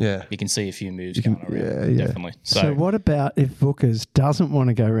 You can see a few moves going around, definitely. So what about if Vuckers doesn't want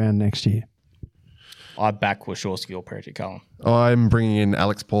to go around next year? I back Wachowski or Perry-Cullen. I'm bringing in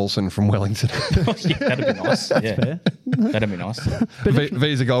Alex Paulson from Wellington. That'd be nice. That's fair. That'd be nice.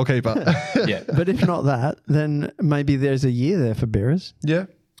 V's a goalkeeper. Yeah. But if not that, then maybe there's a year there for Biras. Yeah.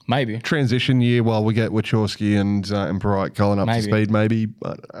 Maybe. Transition year while we get Wachowski and Bright-Cullen up to speed, maybe.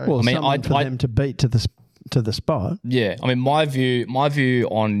 But, for them to beat to the spot. Yeah. I mean, my view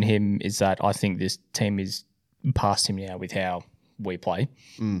on him is that I think this team is past him now with how we play.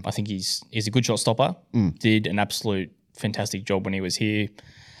 I think he's a good shot stopper. Did an absolute fantastic job when he was here.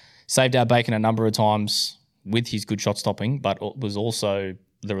 Saved our bacon a number of times with his good shot stopping, but it was also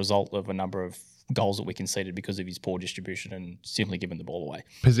the result of a number of goals that we conceded because of his poor distribution and simply giving the ball away.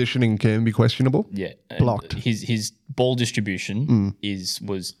 Positioning can be questionable. Yeah. Blocked. His ball distribution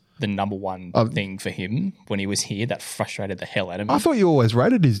was the number one thing for him when he was here. That frustrated the hell out of me. I thought you always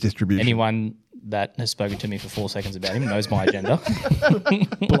rated his distribution. Anyone that has spoken to me for 4 seconds about him knows my agenda.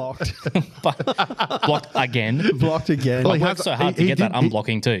 Blocked. Blocked again. Blocked again. I worked so hard to get that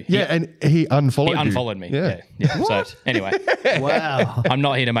unblocking too. Yeah, and he unfollowed He unfollowed me. Yeah. So anyway. Wow. I'm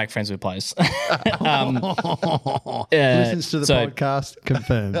not here to make friends with players. Listens to the podcast,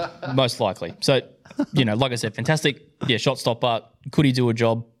 confirmed. Most likely. So, like I said, fantastic. Yeah, shot stopper. Could he do a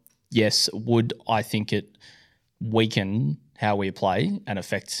job? Yes. Would I think it weaken how we play and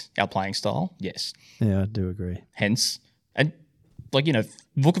affect our playing style? Yes. Yeah, I do agree. Hence, and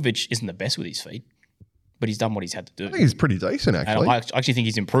Vukovic isn't the best with his feet, but he's done what he's had to do. I think he's pretty decent, actually. And I actually think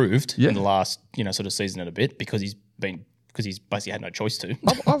he's improved in the last, sort of season and a bit because he's basically had no choice to.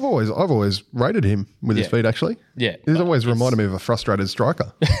 I've always rated him with his feet, actually. Yeah. He's always reminded me of a frustrated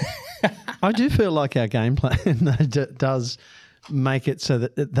striker. I do feel like our game plan does make it so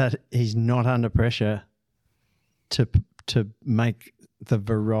that he's not under pressure to make the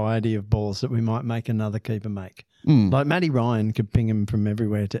variety of balls that we might make another keeper make. Like Matty Ryan could ping him from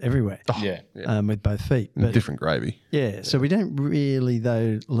everywhere to everywhere. With both feet. But different gravy. Yeah. So we don't really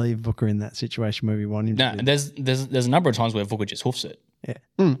though leave Booker in that situation where we want him to. No, there's a number of times where Booker just hoofs it. Yeah.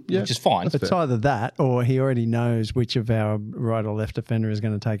 Which is fine. It's either that or he already knows which of our right or left defender is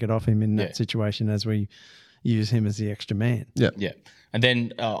going to take it off him in that situation as we use him as the extra man. Yeah. Yeah. And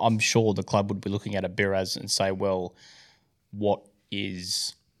then I'm sure the club would be looking at a Biraz and say, well, what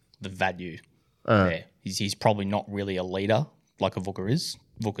is the value there? He's probably not really a leader like a Vucker is.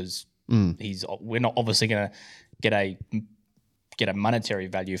 Vucker's we're not obviously going to get a monetary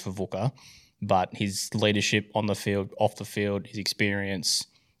value for Vucker, but his leadership on the field, off the field, his experience,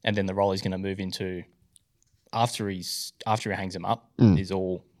 and then the role he's going to move into after he hangs him up is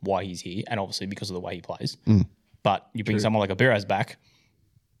all why he's here, and obviously because of the way he plays. But you bring someone like a Biraz back,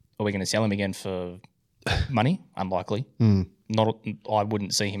 are we going to sell him again for money? Unlikely. I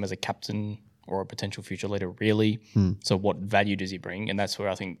wouldn't see him as a captain or a potential future leader, really. So what value does he bring? And that's where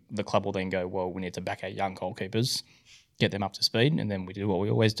I think the club will then go, well, we need to back our young goalkeepers, get them up to speed, and then we do what we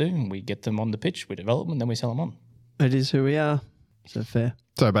always do, and we get them on the pitch, we develop them, and then we sell them on. It is who we are. Is that fair?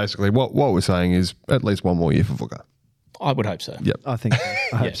 So basically, what we're saying is at least one more year for Vucker. I would hope so. Yep. I think so.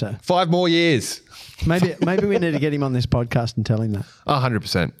 I hope so. 5 more years. Maybe we need to get him on this podcast and tell him that.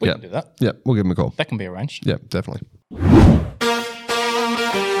 100%. We Yeah. can do that. Yeah, we'll give him a call. That can be arranged. Yeah, definitely.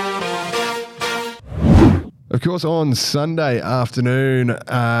 Of course, on Sunday afternoon,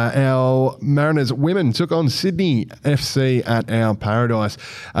 our Mariners women took on Sydney FC at our Paradise.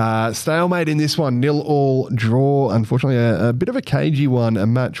 Stalemate in this one, 0-0 draw. Unfortunately, a bit of a cagey one, a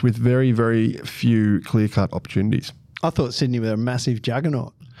match with very, very few clear-cut opportunities. I thought Sydney were a massive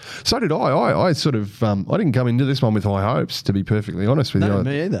juggernaut. So did I. I sort of, I didn't come into this one with high hopes, to be perfectly honest with you. No,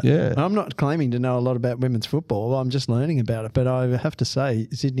 me either. Yeah. I'm not claiming to know a lot about women's football. I'm just learning about it. But I have to say,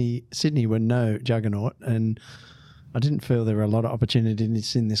 Sydney were no juggernaut, and I didn't feel there were a lot of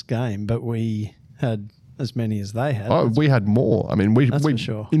opportunities in this game, but we had as many as they had. Oh, we had more. I mean, we for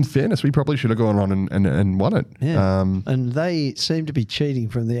sure. In fairness, we probably should have gone on and won it. Yeah. And they seem to be cheating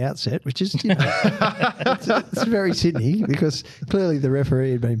from the outset, which is, it's very Sydney, because clearly the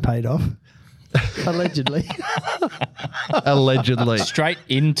referee had been paid off. Allegedly. Allegedly. Straight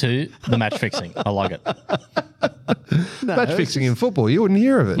into the match fixing. I like it. No, Match fixing in football, you wouldn't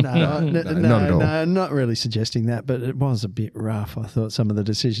hear of it. No, not at all. No, not really suggesting that, but it was a bit rough. I thought some of the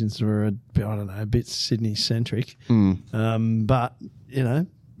decisions were a bit Sydney centric. But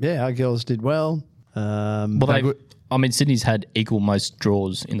our girls did well. Sydney's had equal most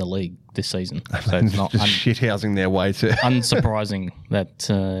draws in the league this season, so it's not just shithousing their way to. unsurprising that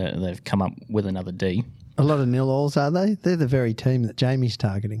they've come up with another D. A lot of nil-alls, are they? They're the very team that Jamie's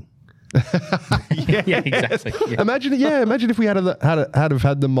targeting. Yeah, exactly. Yeah. Imagine if we had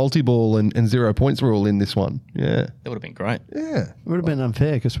had the multi-ball and 0 points rule in this one. Yeah, That would have been great. yeah. It would have been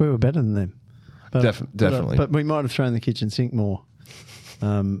unfair because we were better than them. But, Definitely. But we might have thrown the kitchen sink more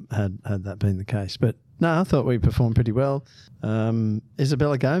had that been the case. But no, I thought we performed pretty well.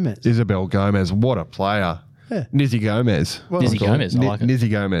 Isabella Gomez. Isabel Gomez, what a player. Yeah. Nizzy Gomez. Well, Nizzy Gomez, I like it.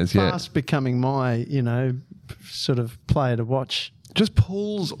 Nizzy Gomez, yeah. Fast becoming my, sort of player to watch. Just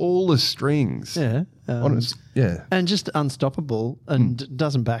pulls all the strings. Yeah. Honest. Yeah. And just unstoppable and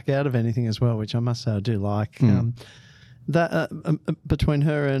doesn't back out of anything as well, which I must say I do like. Between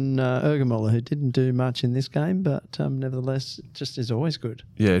her and Ergamola, who didn't do much in this game, but nevertheless just is always good.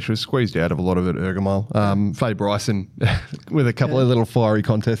 Yeah, she was squeezed out of a lot of it, Ergamile. Faye Bryson with a couple of little fiery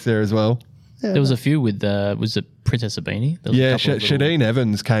contests there as well. Yeah, There was a few with, was it Princess Abini? There was a Yeah, couple of little- Shadeen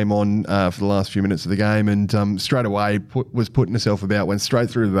Evans came on for the last few minutes of the game and straight away was putting herself about, went straight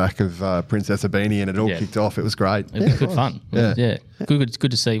through the back of Princess Abini and it all Yeah. kicked off. It was great. It was good fun. Yeah. Yeah. Good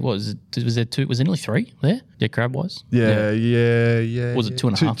to see. What was it? Was there two? Was there nearly three there? Yeah, crowd wise. Yeah. Was it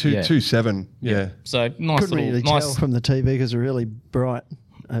 2.5? Yeah. 2.7. Yeah. So nice couldn't little really nice. tell from the TV because it was really bright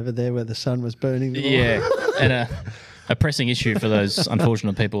over there where the sun was burning. them all. Yeah, and a pressing issue for those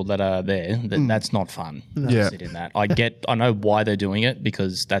unfortunate people that are there. That's not fun. Yeah. To sit in that. I know why they're doing it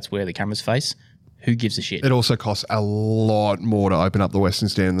because that's where the cameras face. Who gives a shit? It also costs a lot more to open up the Western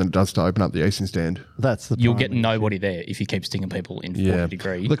Stand than it does to open up the Eastern Stand. That's the You'll get primary nobody there if you keep sticking people in 40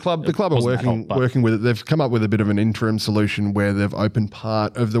 degree. The club are Wasn't that hot, but- working with it. They've come up with a bit of an interim solution where they've opened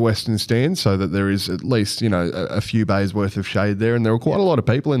part of the Western Stand so that there is at least a few bays worth of shade there, and there were quite a lot of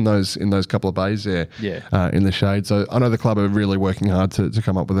people in those couple of bays there. In the shade. So I know the club are really working hard to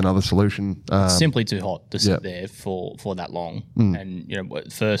come up with another solution. Simply too hot to sit yeah. there for that long.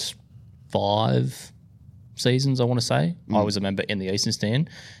 And first 5 seasons, I want to say, I was a member in the Eastern Stand,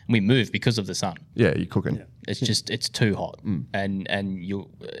 and we moved because of the sun. Yeah, you're cooking. It's too hot, and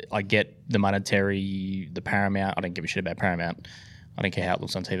I get the monetary, the Paramount. I don't give a shit about Paramount. I don't care how it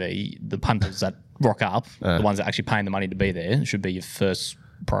looks on TV. The punters that rock up, the ones that actually paying the money to be there, should be your first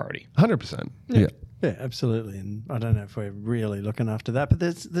priority. 100%. Yeah. Yeah, absolutely. And I don't know if we're really looking after that, but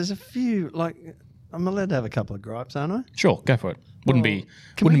there's a few, like I'm allowed to have a couple of gripes, aren't I? Sure, go for it. Wouldn't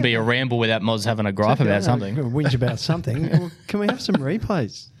be a ramble without Moz having a gripe about something. Whinge about something. Well, can we have some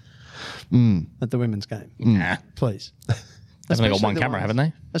replays at the women's game? Nah. Please. They've only got Especially one the camera, ones- haven't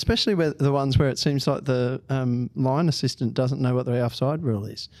they? Especially where the ones where it seems like the line assistant doesn't know what the offside rule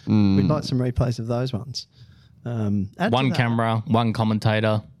is. We'd like some replays of those ones. Add to One that- camera, one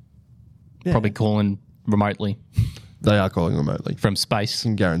commentator, Yeah. probably calling remotely They are calling remotely. from space. I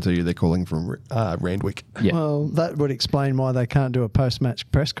can guarantee you they're calling from Randwick. Yeah. Well, that would explain why they can't do a post-match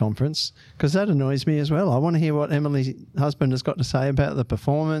press conference, because that annoys me as well. I want to hear what Emily's husband has got to say about the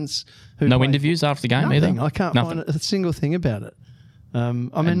performance. Who No played- interviews after the game Nothing. either? I can't Nothing. find a single thing about it.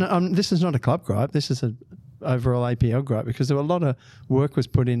 This is not a club gripe. This is a overall APL gripe, because there were a lot of work was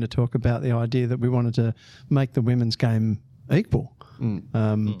put in to talk about the idea that we wanted to make the women's game equal.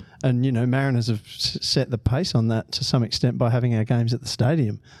 And, Mariners have set the pace on that to some extent by having our games at the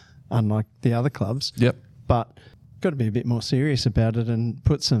stadium, unlike the other clubs. Yep. But got to be a bit more serious about it and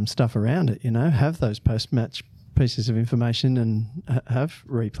put some stuff around it, have those post-match pieces of information and have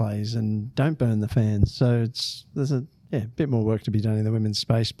replays, and don't burn the fans. So there's a bit more work to be done in the women's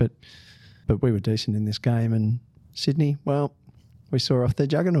space, but we were decent in this game, and Sydney, well, we saw off their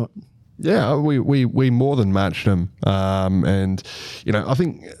juggernaut. Yeah, we more than matched them. And, I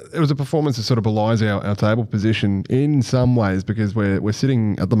think it was a performance that sort of belies our table position in some ways, because we're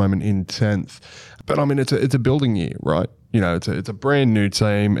sitting at the moment in 10th. But, I mean, it's a building year, right? It's a brand new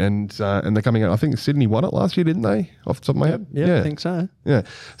team, and they're coming out. I think Sydney won it last year, didn't they? Off the top of my head? Yeah, I think so. Yeah.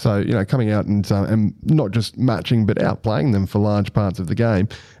 So, coming out and not just matching, but outplaying them for large parts of the game.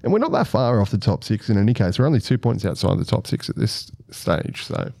 And we're not that far off the top six in any case. We're only 2 points outside the top six at this stage.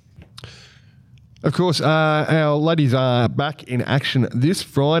 So, of course, our ladies are back in action this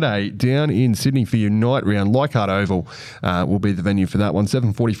Friday down in Sydney for your night round. Leichhardt Oval will be the venue for that one.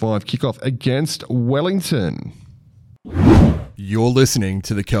 7:45 kickoff against Wellington. You're listening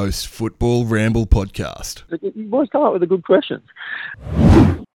to the Coast Football Ramble podcast. You boys come up with the good questions.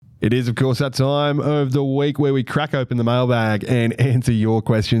 It is, of course, that time of the week where we crack open the mailbag and answer your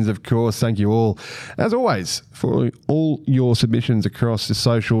questions. Of course, thank you all, as always, for all your submissions across the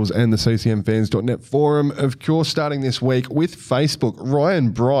socials and the ccmfans.net forum. Of course, starting this week with Facebook, Ryan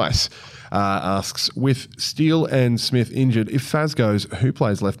Bryce asks, with Steele and Smith injured, if Faz goes, who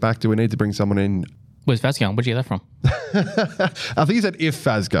plays left back? Do we need to bring someone in? Where's Faz going? Where'd you get that from? I think he said if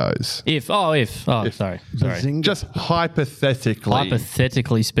Faz goes. If. Sorry. Bazinga. Just hypothetically.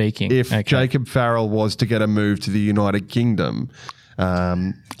 Hypothetically speaking. If Okay. Jacob Farrell was to get a move to the United Kingdom.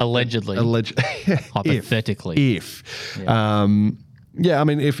 Allegedly. Hypothetically. If. I mean,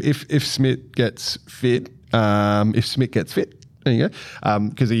 if Smith gets fit, there you go.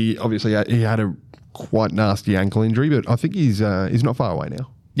 Because he obviously he had a quite nasty ankle injury, but I think he's not far away now.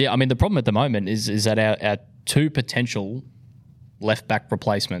 Yeah, I mean, the problem at the moment is that our two potential left-back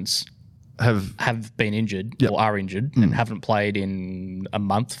replacements have been injured or are injured and haven't played in a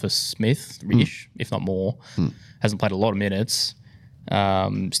month for Smith-ish, if not more. Hasn't played a lot of minutes.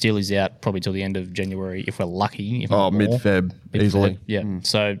 Steely's out probably till the end of January, if we're lucky. If not more. Mid-Feb, easily. Yeah.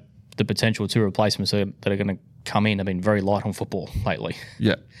 So the potential two replacements that are going to come in have been very light on football lately.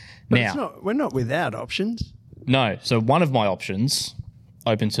 Yeah. Now, we're not without options. no. So one of my options,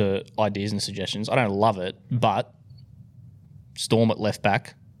 open to ideas and suggestions. I don't love it, but Storm at left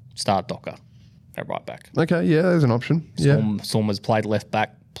back, start Docker at right back. Okay, yeah, there's an option. Storm has played left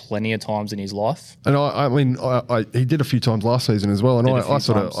back plenty of times in his life. And I mean, he did a few times last season as well, and I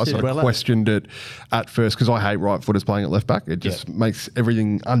sort of questioned it at first because I hate right footers playing at left back. It just makes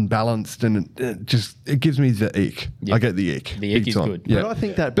everything unbalanced, and it gives me the ick. Yeah. I get the ick. The ick big is time. good. Yeah. But I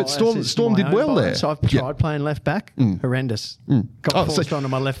think that But Storm did well there. So I've tried playing left back. Horrendous. Got forced onto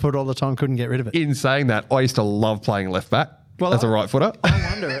my left foot all the time. Couldn't get rid of it. In saying that, I used to love playing left back as a right footer. I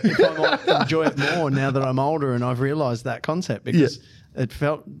wonder if I might enjoy it more now that I'm older and I've realised that concept, because it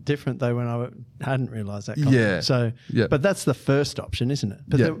felt different though when I hadn't realised that concept. Yeah. So, but that's the first option, isn't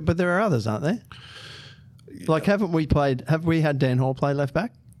it? But there are others, aren't there? Like, have we had Dan Hall play left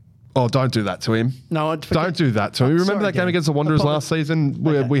back? Oh, don't do that to him. No, don't do that to him. Remember that game against the Wanderers last season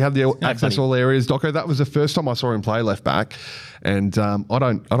where we had the access all areas, Doco? That was the first time I saw him play left back, and I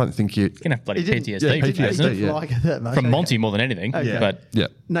don't think you You're going to have bloody He didn't- PTSD, yeah, from PTSD, that, isn't it? yeah. like that, mate. From Monty more than anything. Okay.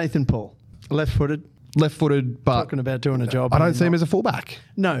 But Nathan Paul, left-footed, left-footed, but talking about doing a job. I don't and see him not- as a fullback.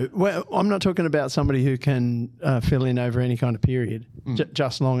 No, well, I'm not talking about somebody who can fill in over any kind of period,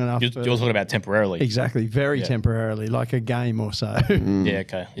 just long enough. you're talking about temporarily. Exactly, very temporarily, like a game or so. Yeah,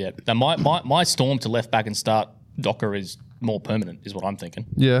 okay. Yeah. Now, my Storm to left back and start Docker is more permanent, is what I'm thinking.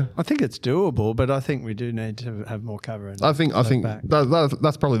 Yeah. I think it's doable, but I think we do need to have more cover. I think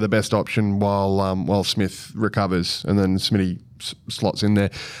that's probably the best option while Smith recovers and then Smitty slots in there.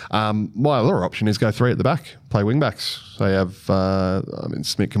 My other option is go 3 at the back, play wing backs. So you have,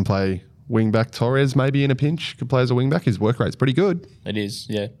 Smith can play wing back. Torres maybe in a pinch could play as a wing back. His work rate's pretty good. It is,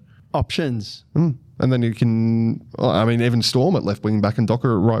 yeah. Options. And then you can, even Storm at left wing back and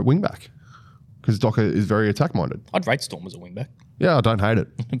Docker at right wing back because Docker is very attack minded. I'd rate Storm as a wing back. Yeah, I don't hate it.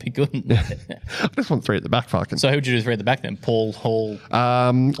 It'd be good. I just want 3 at the back, fucking. So who would you do 3 at the back then? Paul, Hall,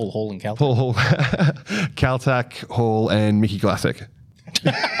 Paul Hall and Caltac. Paul Hall, Caltac, Hall, and Mickey Glassick.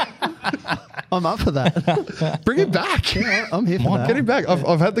 I'm up for that. Bring him back. Yeah, I'm here for that. Get him back.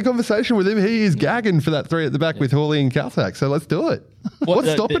 I've had the conversation with him. He is gagging for that 3 at the back with Hawley and Caltac. So let's do it. What's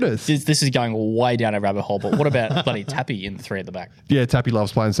stopping us? This is going way down a rabbit hole. But what about bloody Tappy in the 3 at the back? Yeah, Tappy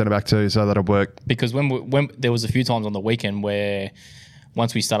loves playing centre back too, so that'll work. Because when there was a few times on the weekend where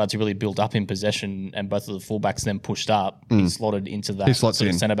once we started to really build up in possession and both of the fullbacks then pushed up, he slotted into that sort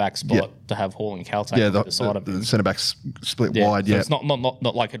of centre back spot to have Hall and Caltac on the side of him. The centre backs split wide. So Yeah, it's not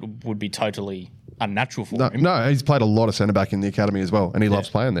like it would be totally unnatural for him. No, he's played a lot of centre back in the academy as well, and he loves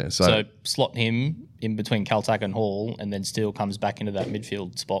playing there. So slot him in between Caltac and Hall, and then still comes back into that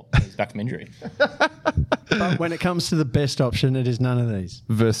midfield spot when he's back from injury. But when it comes to the best option, it is none of these.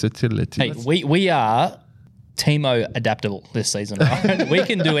 Versatility. Hey, we are Timo adaptable this season, right? We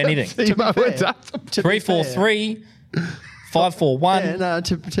can do anything. Timo adaptable. 3-4-3, 5-4-1,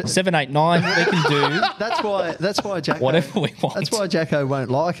 7-8-9. We can do That's why Jacko, whatever we want. That's why Jacko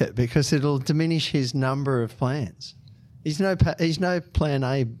won't like it, because it'll diminish his number of plans. He's no plan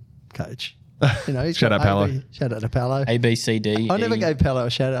A coach. You know, he's Shout got out Palo. Shout out to Palo. A, B, C, D. I never E. gave Palo a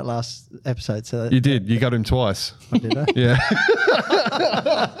shout out last episode. So You did. You got him twice. I did. Yeah.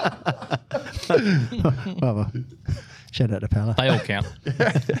 Well, shout out to Palo. They all count.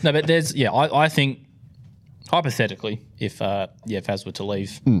 No, but I think hypothetically, if Faz were to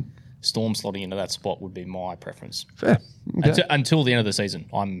leave, Storm slotting into that spot would be my preference. Fair. Okay. Until the end of the season,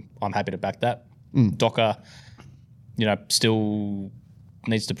 I'm happy to back that. Docker, still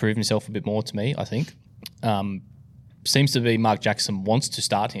needs to prove himself a bit more to me, I think. Seems to be Mark Jackson wants to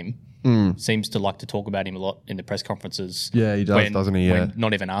start him. Seems to like to talk about him a lot in the press conferences. Yeah, he does, doesn't he? Yeah. When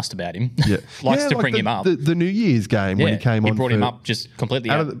not even asked about him. Yeah. Likes to bring him up. The New Year's game when he came on. He brought him up just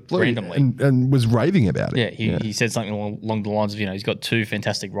completely out of the blue randomly. and was raving about it. Yeah, he said something along the lines of, he's got 2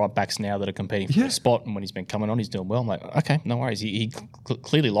 fantastic right backs now that are competing for the spot, and when he's been coming on, he's doing well. I'm like, okay, no worries. He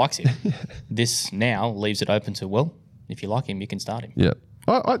clearly likes him. This now leaves it open to, well, if you like him, you can start him. Yeah.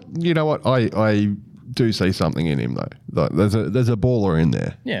 You know what? I do see something in him though. There's a baller in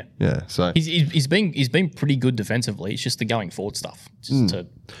there. Yeah. Yeah. So he's been pretty good defensively. It's just the going forward stuff.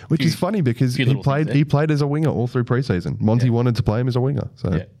 which is funny because he played as a winger all through preseason. Monty wanted to play him as a winger.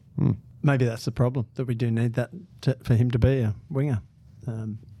 So Maybe that's the problem, that we do need that for him to be a winger. Are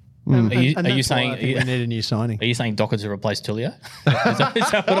you saying we need a new signing? Are you saying Docker to replace Tulio?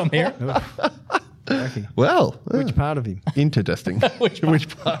 Is that what I'm hearing? Okay. well, Which part of him? interesting. Which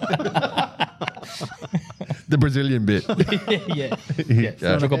part? The Brazilian bit. yeah.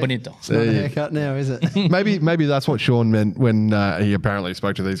 Yeah. Choco bonito. It's not a haircut now, is it? Maybe that's what Sean meant when he apparently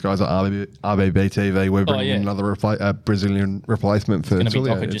spoke to these guys at RBB TV. We're bringing in another Brazilian replacement for It's going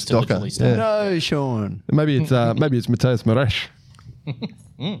to be Tulio. Docker It's just to Docker. literally start. No, Sean. Maybe it's Mateus Maresh.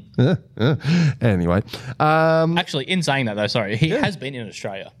 Anyway, Actually, in saying that though, sorry, he has been in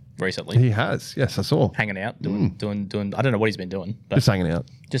Australia recently, he has. Yes, I saw. hanging out, doing. I don't know what he's been doing, but Just hanging out.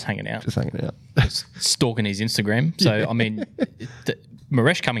 just hanging out, Just hanging out. stalking his Instagram. So I mean,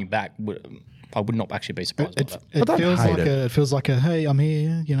 Maresh coming back, I would not actually be surprised by that. It feels like a hey, I'm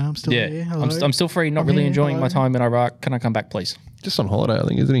here. I'm still Yeah, here. Hello. I'm still free, not really enjoying my time in Iraq. Can I come back, please? Just on holiday, I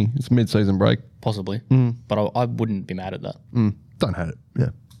think, isn't he? It's mid-season break. Possibly, but I wouldn't be mad at that. Don't hate it. Yeah.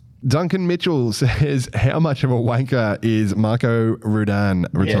 Duncan Mitchell says, how much of a wanker is Marco Rudan?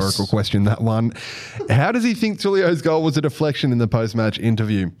 Rhetorical question, that one. How does he think Tulio's goal was a deflection in the post-match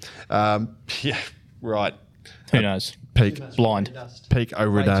interview? Yeah, right. Who knows? Peak. Blind. Peak Way too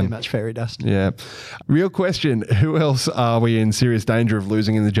O'Rudan. much fairy dust. Yeah. Real question, who else are we in serious danger of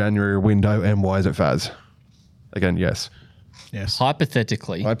losing in the January window, and why is it Faz? Again, yes. Yes.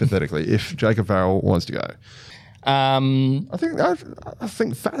 Hypothetically, If Jacob Farrell wants to go. I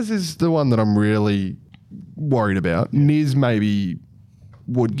think Faz is the one that I'm really worried about. Niz maybe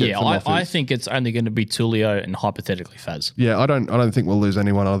would get some offers. I think it's only going to be Tulio and hypothetically Faz. Yeah, I don't think we'll lose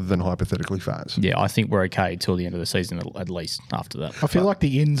anyone other than hypothetically Faz. Yeah, I think we're okay till the end of the season at least after that. I feel like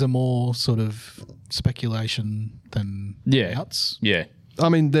the ins are more sort of speculation than outs. Yeah. I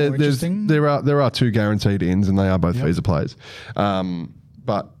mean, More interesting? there are 2 guaranteed ins, and they are both visa players.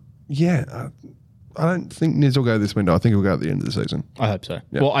 But yeah, I don't think Niz will go this window. I think he'll go at the end of the season. I hope so.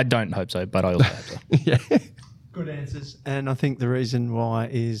 Yeah. Well, I don't hope so, but I also hope so. Yeah. Good answers. And I think the reason why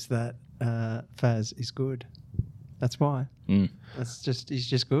is that Faz is good. That's why. He's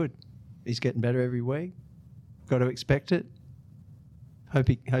just good. He's getting better every week. Got to expect it. Hope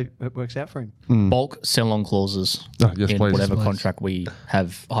it works out for him. Bulk sell-on clauses yes, in please. whatever Please. contract we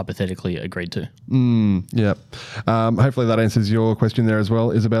have hypothetically agreed to. Yeah. Hopefully that answers your question there as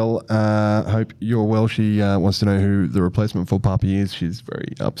well, Isabel. Hope you're well. She wants to know who the replacement for Papi is. She's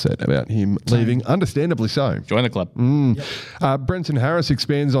very upset about him leaving. Understandably so. Join the club. Brenton Harris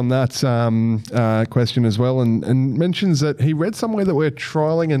expands on that question as well and mentions that he read somewhere that we're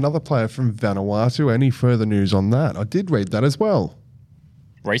trialling another player from Vanuatu. Any further news on that? I did read that as well.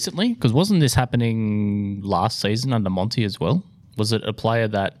 Recently? Because wasn't this happening last season under Monty as well? Was it a player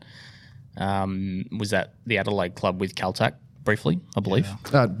that was at the Adelaide club with Caltac briefly, I believe?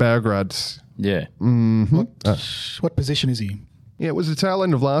 At Belgrade. Yeah. What position is he? Yeah, it was the tail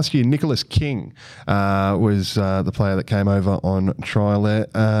end of last year. Nicholas King was the player that came over on trial there.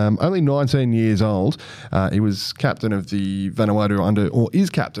 Only 19 years old. He was captain of the Vanuatu is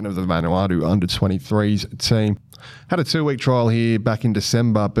captain of the Vanuatu under 23s team. Had a 2-week trial here back in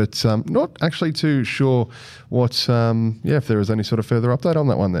December, but not actually too sure what, if there was any sort of further update on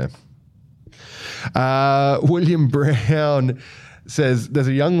that one there. William Brown says, there's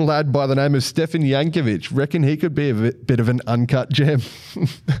a young lad by the name of Stefan Jankovic. Reckon he could be a bit of an uncut gem.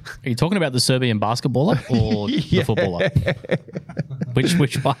 Are you talking about the Serbian basketballer or the footballer?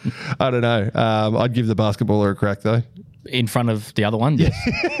 Which one? I don't know. I'd give the basketballer a crack, though. In front of the other one? Yes.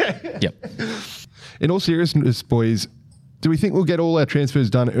 Yep. In all seriousness, boys, do we think we'll get all our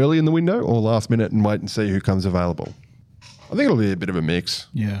transfers done early in the window or last minute and wait and see who comes available? I think it'll be a bit of a mix.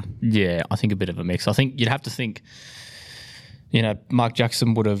 Yeah. Yeah, I think a bit of a mix. I think you'd have to think, Mark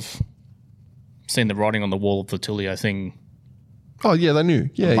Jackson would have seen the writing on the wall of the Tulio thing Oh, yeah, they knew.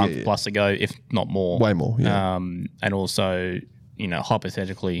 a month plus ago, if not more. Way more, yeah. And also,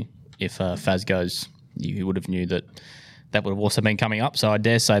 hypothetically, if Faz goes, you would have knew that would have also been coming up. So I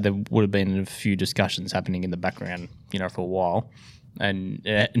dare say there would have been a few discussions happening in the background, for a while. And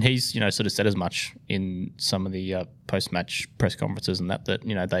he's, sort of said as much in some of the post-match press conferences and that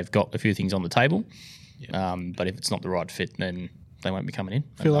they've got a few things on the table. Yeah. But if it's not the right fit, then they won't be coming in.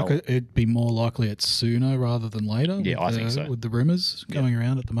 I feel like it'd be more likely it's sooner rather than later. Yeah, I think so. With the rumours going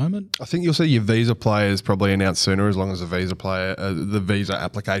around at the moment. I think you'll see your visa players probably announced sooner as long as the visa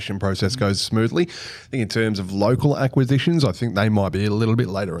application process goes smoothly. I think in terms of local acquisitions, I think they might be a little bit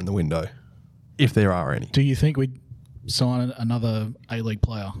later in the window, if there are any. Do you think we'd sign another A-League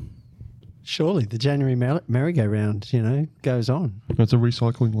player? Surely the January merry-go-round, goes on. It's a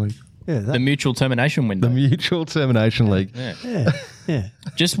recycling league. Yeah, The mutual termination window. The Mutual Termination League. yeah.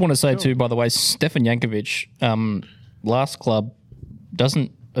 Just want to say too, by the way, Stefan Jankovic, last club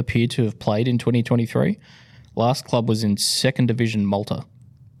doesn't appear to have played in 2023. Last club was in 2nd Division Malta.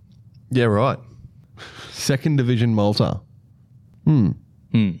 Yeah, right. 2nd Division Malta.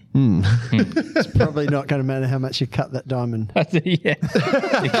 It's probably not going to matter how much you cut that diamond. Yeah,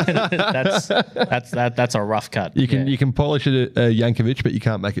 that's a rough cut. You can polish it at Jankovic, but you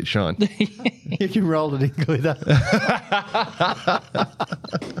can't make it shine. You can roll it in glitter.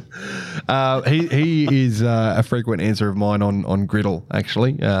 He is a frequent answer of mine on Griddle,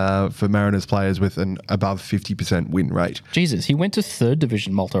 actually, for Mariners players with an above 50% win rate. Jesus, he went to 3rd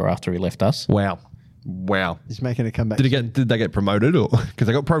Division Malta after he left us. Wow. He's making a comeback. Did they get promoted, or because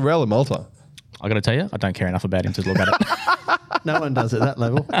they got Pro Real in Malta? I got to tell you, I don't care enough about him to look at it. No one does at that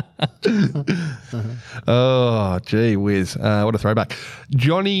level. Oh, gee whiz. What a throwback.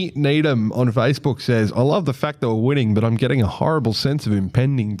 Johnny Needham on Facebook says, I love the fact that we're winning, but I'm getting a horrible sense of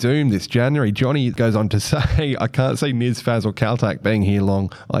impending doom this January. Johnny goes on to say, I can't see Niz, Faz or Caltac being here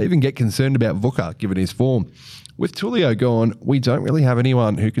long. I even get concerned about Vuck given his form. With Tulio gone, we don't really have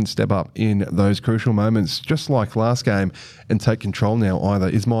anyone who can step up in those crucial moments, just like last game, and take control now either.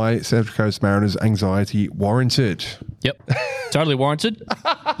 Is my Central Coast Mariners anxiety warranted? Yep, totally warranted.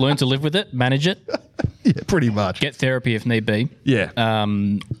 Learn to live with it, manage it. Yeah, pretty much. Get therapy if need be. Yeah.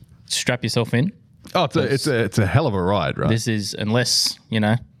 Strap yourself in. Oh, it's a hell of a ride, right? This is, unless,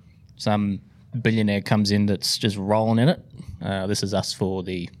 some billionaire comes in that's just rolling in it, this is us for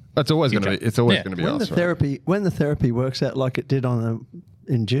the... It's always going to be. It's always going to be when us. When the therapy works out like it did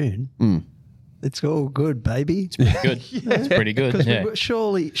in June, it's all good, baby. It's pretty good. It's pretty good. Yeah.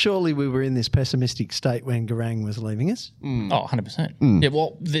 Surely we were in this pessimistic state when Garang was leaving us. Oh, 100%. Yeah.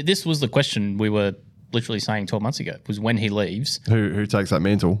 Well, this was the question we were literally saying 12 months ago was when he leaves, Who takes that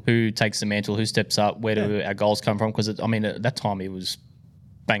mantle? who takes the mantle, who steps up, where do our goals come from? Because, at that time he was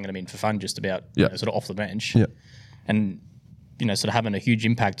banging them in for fun just about, sort of off the bench. Yeah. And, sort of having a huge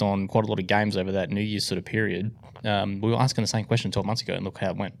impact on quite a lot of games over that New Year's sort of period. We were asking the same question 12 months ago and look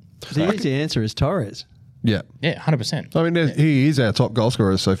how it went. The easy answer is Torres. Yeah. Yeah, 100%. I mean, he is our top goal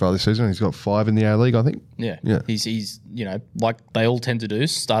scorer so far this season. He's got 5 in the A-League, I think. Yeah. Yeah. He's like they all tend to do,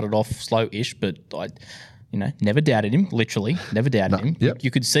 started off slow-ish, but I, never doubted him, literally. Never doubted him. Yep.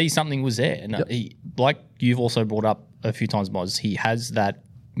 You could see something was there. And he, like you've also brought up a few times, Moz, he has that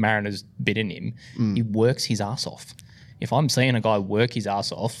Mariners bit in him. He works his ass off. If I'm seeing a guy work his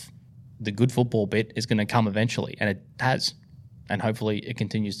ass off, the good football bit is going to come eventually, and it has. And hopefully it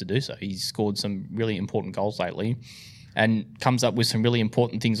continues to do so. He's scored some really important goals lately and comes up with some really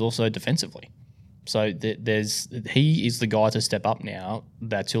important things also defensively. So he is the guy to step up now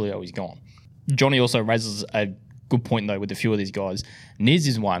that Tulio is gone. Johnny also raises a good point, though, with a few of these guys. Niz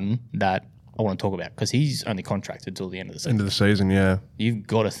is one that I want to talk about because he's only contracted till the end of the season. End of the season, yeah. You've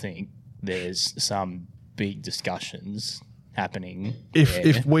got to think there's some big discussions happening.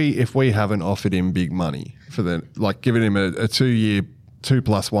 If we haven't offered him big money for giving him a 2-year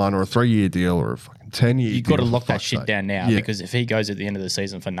 2+1 or a 3-year deal or a fucking 10-year deal. You've got to lock that shit down now because if he goes at the end of the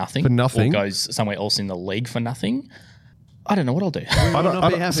season for nothing or goes somewhere else in the league for nothing, I don't know what I'll do.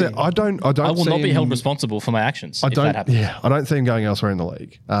 I will not be held responsible for my actions if that happens. Yeah, I don't see him going elsewhere in the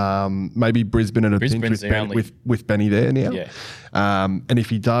league. Maybe Brisbane at a pinch with Benny there now. Yeah. And if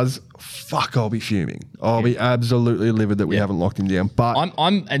he does, I'll be fuming. I'll be absolutely livid that we haven't locked him down. But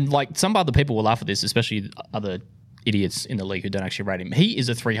and like some other people will laugh at this, especially other idiots in the league who don't actually rate him. He is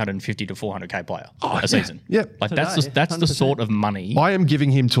a 350 to 400k player a season. Yeah. Like that's the sort of money. I am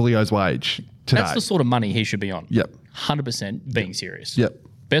giving him Tulio's wage today. That's the sort of money he should be on. Yep. 100% being serious. Yep.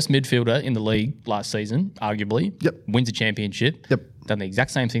 Best midfielder in the league last season, arguably. Yep. Wins a championship. Yep. Done the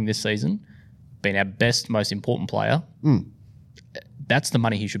exact same thing this season. Been our best, most important player. That's the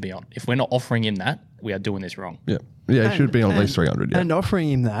money he should be on. If we're not offering him that, we are doing this wrong. Yeah. Yeah, he should be on at least 300. Yeah. And offering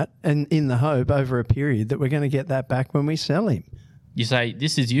him that, and in the hope over a period that we're going to get that back when we sell him. You say,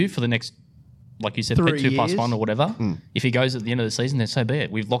 this is you for the next, like you said, 3 2+1 or whatever. If he goes at the end of the season, then so be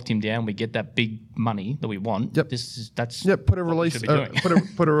it. We've locked him down. We get that big money that we want. Yep. That's put a release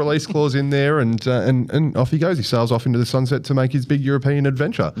put a release clause in there, and off he goes. He sails off into the sunset to make his big European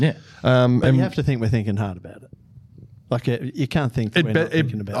adventure. Yeah. But you have to think we're thinking hard about it. Like you can't think that we're not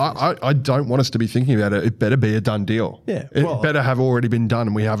thinking about this. I don't want us to be thinking about it. It better be a done deal. Yeah, it better have already been done,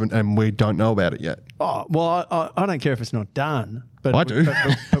 and we haven't, and we don't know about it yet. Oh well, I don't care if it's not done, but I do.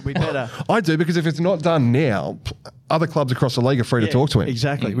 But we better. I do, because if it's not done now, other clubs across the league are free to talk to him.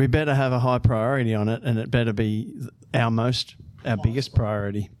 Exactly. We better have a high priority on it, and it better be our biggest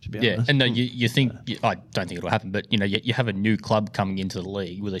priority, to be honest. And no, you think I don't think it'll happen, but you have a new club coming into the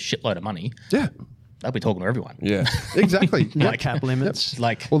league with a shitload of money. Yeah. They'll be talking to everyone. Yeah, exactly. Like cap limits.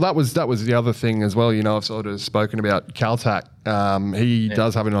 Well, that was the other thing as well. I've sort of spoken about Caltac. He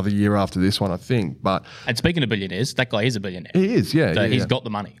does have another year after this one, I think. And speaking of billionaires, that guy is a billionaire. He is, yeah. So he's got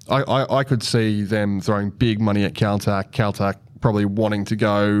the money. I could see them throwing big money at Caltac. Caltac probably wanting to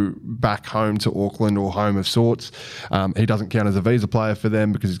go back home to Auckland or home of sorts. He doesn't count as a visa player for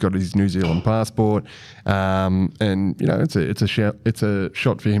them because he's got his New Zealand passport. And it's a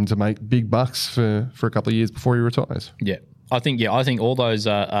shot for him to make big bucks for a couple of years before he retires. Yeah, I think all those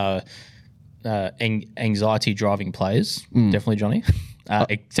anxiety driving players, definitely Johnny.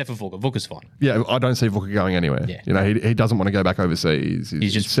 Except for Vuck. Vuck is fine. Yeah, I don't see Vuck going anywhere. Yeah. He doesn't want to go back overseas.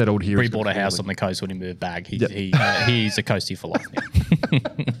 He's just settled here. He bought a house on the coast when he moved back. He's a coastie for life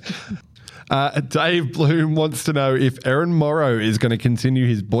now. Dave Bloom wants to know if Aaron Morrow is going to continue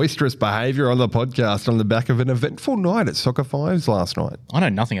his boisterous behaviour on the podcast on the back of an eventful night at Soccer Fives last night. I know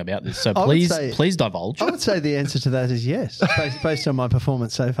nothing about this, so please divulge. I would say the answer to that is yes, based on my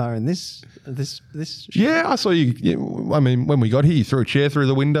performance so far in this. Yeah, I saw you. I mean, when we got here, you threw a chair through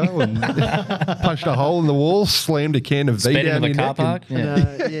the window and punched a hole in the wall, slammed a can of V down in the car park.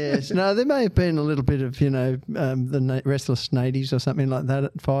 No, there may have been a little bit of the restless natives or something like that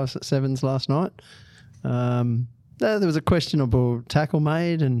at 5s at 7s last night. There was a questionable tackle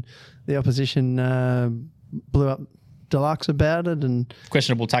made, and the opposition blew up deluxe about it. And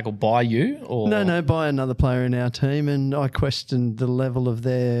questionable tackle by you, or no, by another player in our team, and I questioned the level of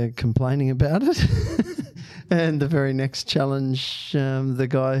their complaining about it. And the very next challenge, the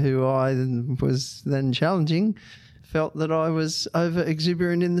guy who I was then challenging felt that I was over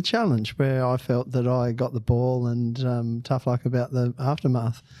exuberant in the challenge, where I felt that I got the ball and tough luck about the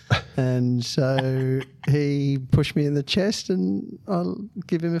aftermath. And so he pushed me in the chest, and I'll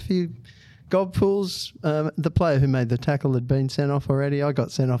give him a few Godpools, the player who made the tackle had been sent off already. I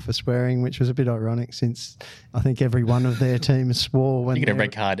got sent off for swearing, which was a bit ironic since I think every one of their teams swore when You get a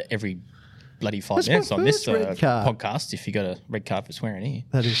red card every bloody 5 That's my minutes on this first red card. podcast if you got a red card for swearing here.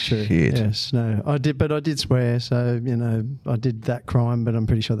 That is true. Shit. Yes, no, I did, but I did swear, so I did that crime, but I'm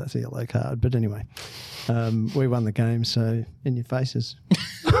pretty sure that's a yellow card. But anyway, we won the game, so in your faces.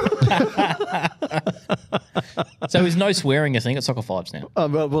 So is no swearing a thing at Soccer Fives now? Oh,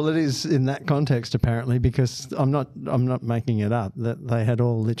 well, it is in that context apparently, because I'm not making it up. That they had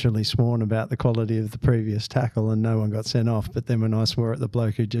all literally sworn about the quality of the previous tackle, and no one got sent off. But then when I swore at the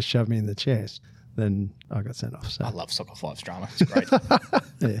bloke who just shoved me in the chest, then I got sent off. So I love Soccer Fives drama. It's great.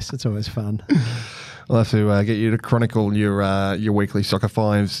 yes, it's always fun. I'll have to get you to chronicle your weekly Soccer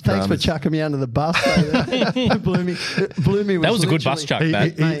Fives. Thanks for dramas. chucking me under the bus. Bloomy That was a good bus literally-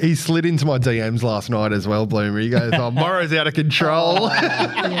 chuck, that. He slid into my DMs last night as well, Bloomer. He goes, Morrow's out of control.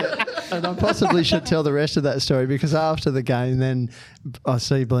 Yeah. And I possibly should tell the rest of that story, because after the game, then I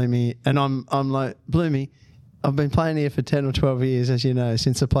see Bloomy, and I'm like, Bloomy, I've been playing here for 10 or 12 years, as you know,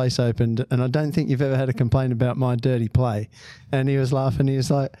 since the place opened, and I don't think you've ever had a complaint about my dirty play. And he was laughing. He was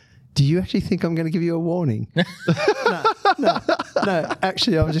like, do you actually think I'm going to give you a warning? No.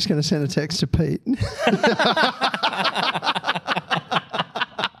 Actually, I'm just going to send a text to Pete.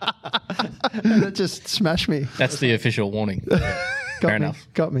 And it just smashed me. That's the official warning. Fair enough.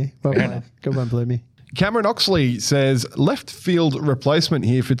 Got me. Well Fair played. enough. Good one, Bloomy. Cameron Oxley says, left field replacement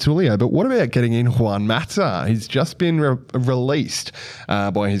here for Tulio, but what about getting in Juan Mata? He's just been released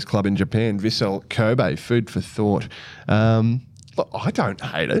by his club in Japan, Vissel Kobe. Food for thought. Look, I don't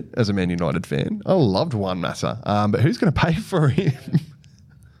hate it as a Man United fan. I loved Juan Mata, but who's going to pay for him?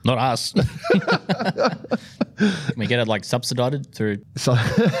 Not us. Can we get it like subsidised through? So,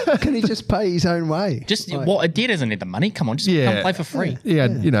 Can he just pay his own way? It doesn't need the money. Come on, just come play for free. He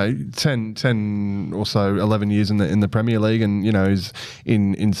had, 10 or so, 11 years in the Premier League, and, he's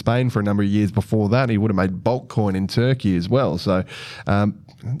in Spain for a number of years before that. He would have made bulk coin in Turkey as well. So,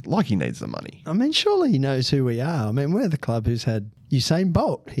 he needs the money. I mean, surely he knows who we are. I mean, we're the club who's had Usain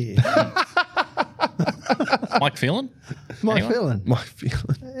Bolt here. Mike Phelan? Mike Anyone? Phelan. My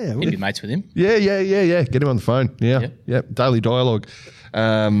feeling. Yeah, He'd be mates with him. Yeah. Get him on the phone. Yeah. Daily dialogue.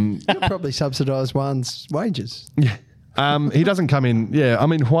 he'll probably subsidise Juan's wages. Yeah. He doesn't come in. Yeah, I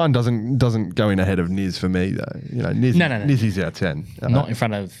mean, Juan doesn't go in ahead of Niz for me though. Niz, No. Niz is our 10. Not in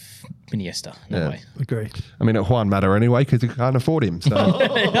front of Iniesta. No Yeah. way. Agreed. I mean, it Juan matter anyway because he can't afford him. So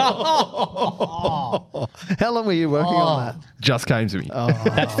How long were you working on that? just came to me.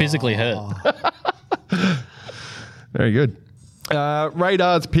 That physically hurt. Very good.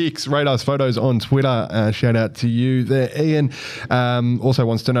 Radar's pics, Radar's photos on Twitter. Shout out to you there, Ian. Also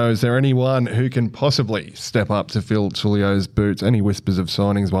wants to know, is there anyone who can possibly step up to fill Tulio's boots? Any whispers of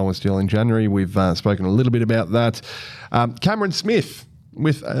signings while we're still in January? We've spoken a little bit about that. Cameron Smith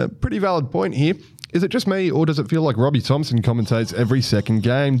with a pretty valid point here. Is it just me, or does it feel like Robbie Thompson commentates every second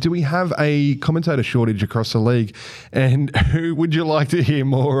game? Do we have a commentator shortage across the league? And who would you like to hear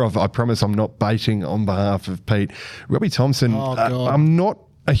more of? I promise I'm not baiting on behalf of Pete. Robbie Thompson, Oh, God. I'm not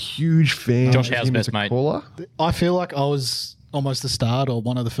a huge fan Josh of Howe's him as best a mate. caller. I feel like I was almost the start or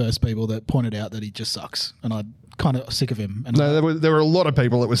one of the first people that pointed out that he just sucks, and I'm kind of sick of him. And No, there were a lot of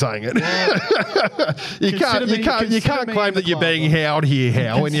people that were saying it. you can't consider me claim in that the you're club. being howed here,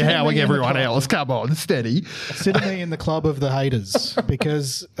 How, when you're Consider howling me in the everyone club. else. Come on, steady. consider me in the club of the haters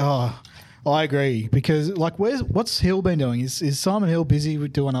because I agree, because like what's Hill been doing? Is Simon Hill busy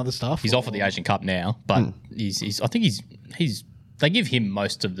with doing other stuff? He's off at the Asian Cup now, but I think he's they give him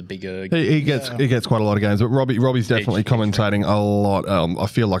most of the bigger. He gets quite a lot of games, but Robbie's definitely commentating a lot. I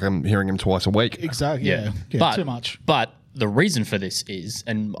feel like I'm hearing him twice a week. Exactly. Yeah. But, too much. But the reason for this is,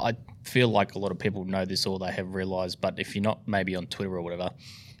 and I feel like a lot of people know this or they have realised, but if you're not maybe on Twitter or whatever,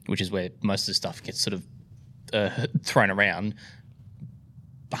 which is where most of the stuff gets sort of thrown around,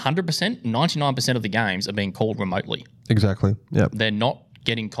 100%, 99% of the games are being called remotely. Exactly. Yeah. They're not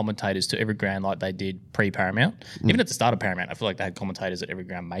getting commentators to every ground like they did pre-Paramount. Even at the start of Paramount, I feel like they had commentators at every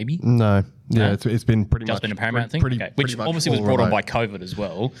ground maybe. No. Yeah, No? it's been pretty Just much been a Paramount thing? pretty, Okay. pretty Which much obviously was all brought on remote. by COVID as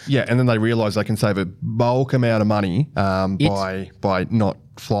well. Yeah, and then they realise they can save a bulk amount of money by not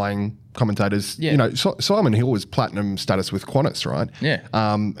flying commentators. Yeah. Simon Hill was platinum status with Qantas, right? Yeah.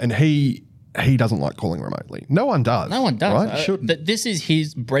 And he doesn't like calling remotely. No one does. No one does. Right? This is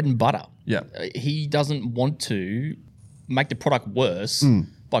his bread and butter. Yeah. He doesn't want to make the product worse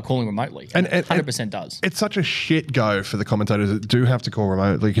by calling remotely. And 100% does. It's such a shit go for the commentators that do have to call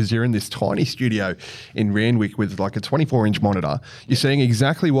remotely because you're in this tiny studio in Randwick with like a 24-inch monitor. You're seeing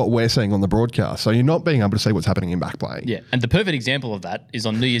exactly what we're seeing on the broadcast. So you're not being able to see what's happening in back play. Yeah, and the perfect example of that is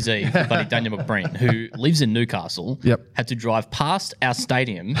on New Year's Eve, buddy Daniel McBreen, who lives in Newcastle, had to drive past our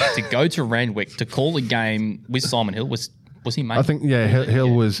stadium to go to Randwick to call a game with Simon Hill. Was he mate? I think,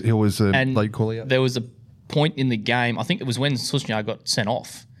 Hill was a and lead caller. There was a point in the game, I think it was when Susnyar got sent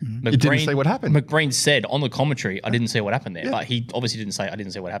off. You didn't see what happened. McBreen said on the commentary, I didn't see what happened there. But he obviously didn't say, I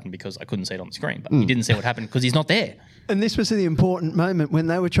didn't see what happened because I couldn't see it on the screen. But he didn't see what happened because he's not there. And this was the important moment when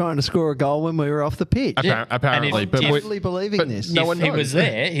they were trying to score a goal when we were off the pitch. Apparently. And but Totally believing this. no if one he knows. was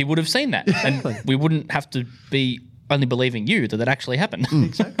there, he would have seen that. And we wouldn't have to be only believing you that actually happened.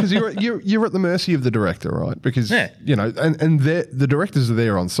 Because you're at the mercy of the director, right? Because you know, and the directors are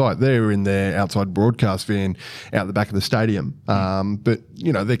there on site. They're in their outside broadcast van out the back of the stadium. But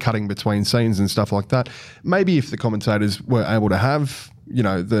you know, they're cutting between scenes and stuff like that. Maybe if the commentators were able to have, you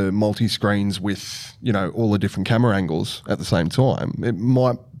know, the multi-screens with, you know, all the different camera angles at the same time, it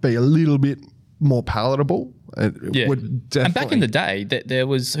might be a little bit more palatable. It would definitely. And back in the day, there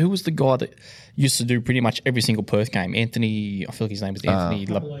was, who was the guy that used to do pretty much every single Perth game? Anthony, I feel like his name was Anthony.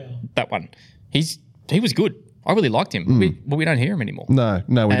 That one. He was good. I really liked him. But we don't hear him anymore. No,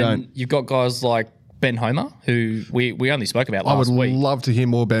 we don't. You've got guys like Ben Homer, who we only spoke about last week. I would love to hear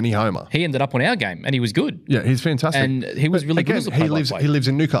more Benny Homer. He ended up on our game, and he was good. Yeah, he's fantastic. And he was really good as a play-by-play. He lives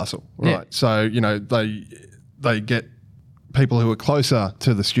in Newcastle, right? Yeah. So, you know, they get people who are closer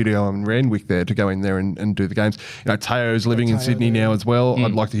to the studio in Randwick there to go in there and do the games. You know, Teo's living in Sydney now as well.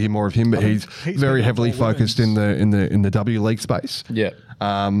 I'd like to hear more of him, but he's very heavily focused in the W League space. Yeah.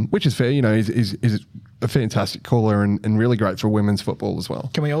 Which is fair. You know, he's a fantastic caller and really great for women's football as well.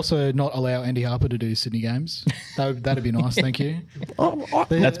 Can we also not allow Andy Harper to do Sydney games? That'd be nice. Thank you.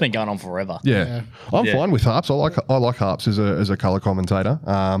 That's been going on forever. Yeah. I'm fine with Harps. I like Harps as a colour commentator.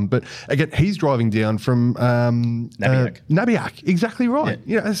 But again, he's driving down from Nabiac. Nabiac, exactly right.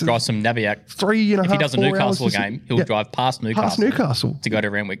 Yeah. You know, Drives from Nabiac. 3.5. If he does a 4 Newcastle hours game, he'll drive past Newcastle. To go to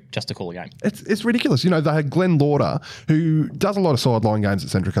Randwick just to call a game. It's ridiculous. You know, they had Glenn Lauder, who does a lot of sideline games at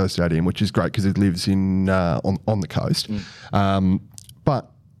Central Coast Stadium, which is great because he lives in on the coast.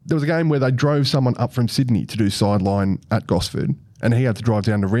 But there was a game where they drove someone up from Sydney to do sideline at Gosford, and he had to drive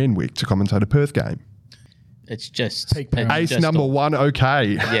down to Randwick to commentate a Perth game. It's just Ace number one, okay.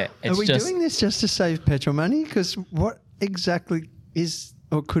 Yeah, Are we doing this just to save petrol money? Because what exactly is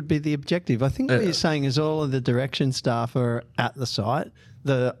or could be the objective? I think what you're saying is all of the direction staff are at the site.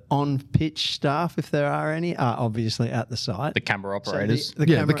 The on-pitch staff, if there are any, are obviously at the site. the camera operators.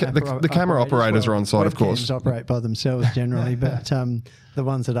 The camera operators are on site, of course. Webcams operate by themselves generally, but the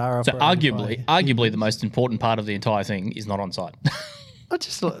ones that are So operated arguably, the most important part of the entire thing is not on site. I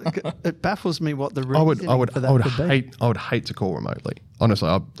just it baffles me what the I reasoning would for that could be. hate to call remotely. Honestly,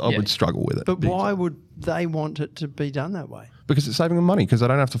 I would struggle with it. But why would they want it to be done that way? Because it's saving them money. Because they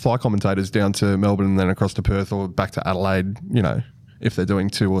don't have to fly commentators down to Melbourne and then across to Perth or back to Adelaide. You know, if they're doing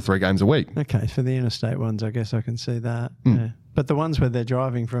 2 or 3 games a week. Okay, for the interstate ones, I guess I can see that. Yeah. But the ones where they're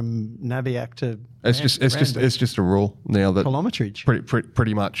driving from Nabiac to it's just a rule now that kilometrage.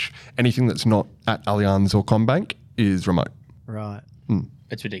 Pretty much anything that's not at Allianz or Combank is remote. Right.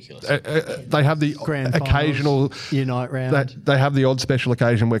 It's ridiculous. They have the Grand occasional finals, Unite round. They have the odd special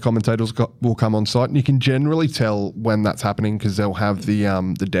occasion where commentators will come on site, and you can generally tell when that's happening because they'll have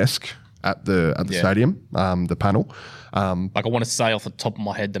the desk at the stadium, the panel. Like I want to say off the top of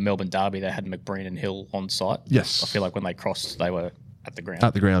my head, the Melbourne Derby, they had McBreen and Hill on site. Yes. I feel like when they crossed, they were at the ground.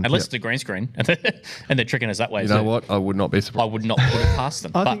 Unless it's the green screen, and they're tricking us that way. You know what? I would not be surprised. I would not put it past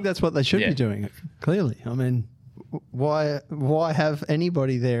them. I think that's what they should be doing, clearly. I mean, why have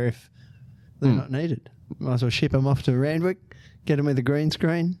anybody there if they're not needed? Might as well ship them off to Randwick, get them with a green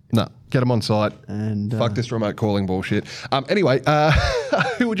screen. No, get them on site. And fuck this remote calling bullshit. Anyway,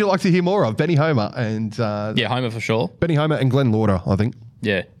 who would you like to hear more of? Benny Homer and... Homer for sure. Benny Homer and Glenn Lauder, I think.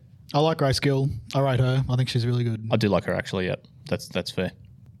 Yeah. I like Grace Gill. I rate her. I think she's really good. I do like her, actually, yeah. That's fair.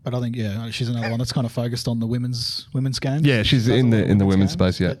 But I think, she's another one that's kind of focused on the women's games. Yeah, she's in the women's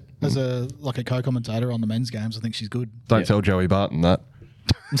space, yeah. But as a co-commentator on the men's games, I think she's good. Don't tell Joey Barton that.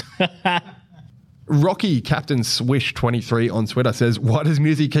 Rocky Captain Swish 23 on Twitter says, why does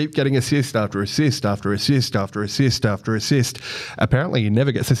Musi keep getting assist after assist after assist after assist after assist? Apparently he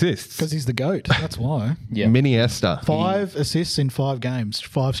never gets assists. Because he's the GOAT. That's why. Yeah. Mini Esther. 5 assists in 5 games.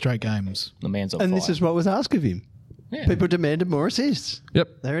 5 straight games. The man's on And fire. this is what was asked of him. Yeah. People demanded more assists.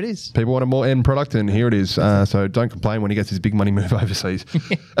 Yep. There it is. People want a more end product, and here it is. So don't complain when he gets his big money move overseas.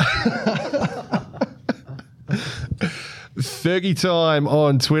 Fergie Time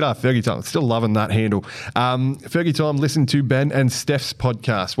on Twitter. Fergie Time. Still loving that handle. Fergie Time, listen to Ben and Steph's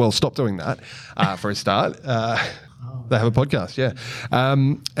podcast. Well, stop doing that for a start. They have a podcast, yeah.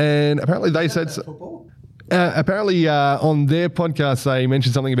 And apparently they said... Apparently, on their podcast, they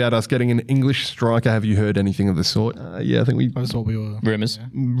mentioned something about us getting an English striker. Have you heard anything of the sort? Yeah, I think we... That's what we were... Rumours.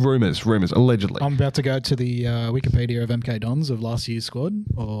 Rumours, allegedly. I'm about to go to the Wikipedia of MK Dons of last year's squad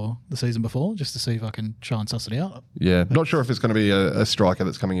or the season before, just to see if I can try and suss it out. Yeah, not sure if it's going to be a striker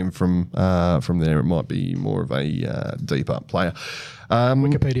that's coming in from there. It might be more of a deeper player.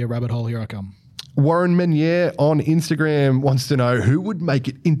 Wikipedia rabbit hole, here I come. Warren Menier on Instagram wants to know who would make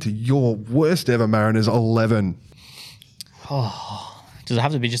it into your worst ever Mariners 11. Does it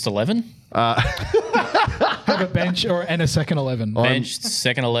have to be just 11? Have a bench and a second 11. Bench,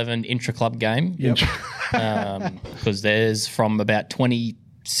 second 11, intra-club game. Yep. Because there's from about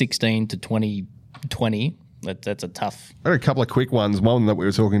 2016 to 2020. That's a tough... I got a couple of quick ones. One that we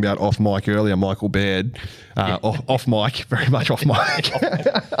were talking about off mic earlier, Michael Baird. Off mic, very much off mic.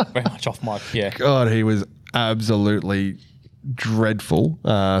 Very much off mic, yeah. God, he was absolutely dreadful.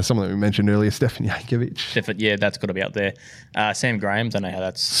 Someone that we mentioned earlier, Stefan Jankovic. Yeah, that's got to be out there. Sam Graham, don't know how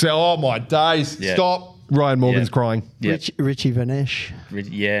that's... So, oh my days. Yeah. Stop. Ryan Morgan's Yeah. crying. Yeah. Richie Vanesh.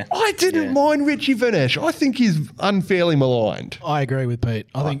 Yeah. I didn't mind Richie Vanesh. I think he's unfairly maligned. I agree with Pete.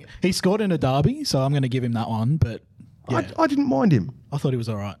 I think he scored in a derby, so I'm going to give him that one. But yeah, I didn't mind him. I thought he was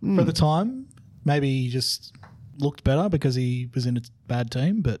all right. For the time, maybe he just looked better because he was in a bad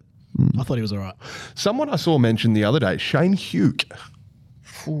team, but I thought he was all right. Someone I saw mentioned the other day, Shane Hugh.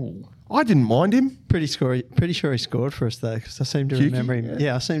 Ooh. I didn't mind him. Pretty sure he scored for us though, because I seem to Hughie, remember him.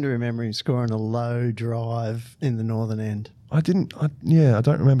 Yeah, I seem to remember him scoring a low drive in the northern end. I don't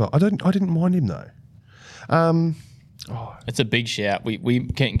remember. I didn't mind him though. It's a big shout. We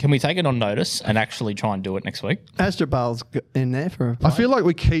can we take it on notice and actually try and do it next week? Astrobal's in there for a I feel like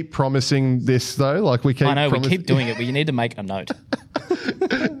we keep promising this though. Like we keep. I know we keep doing it, but you need to make a note.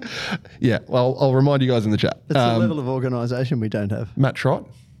 Yeah, well, I'll remind you guys in the chat. It's a level of organisation we don't have. Matt Trott.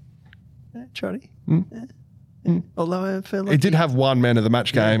 Trotty. Yeah. Although I feel like He did have one man of the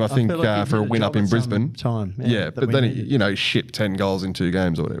match game, I think, feel like he for a did win job up in at some Brisbane. time. Yeah, that but we then needed. he shipped 10 goals in 2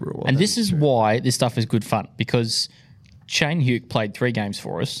 games or whatever it was. And this is why this stuff is good fun, because Shane Hugh played 3 games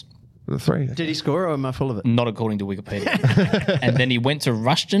for us, The 3. Did he score or am I full of it? not according to Wikipedia. And then he went to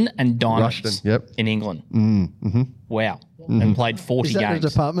Rushden and Diamonds Rushden, yep. in England. Wow. And played 40 Is that games. a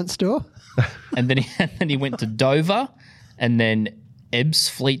department store? And then he went to Dover and then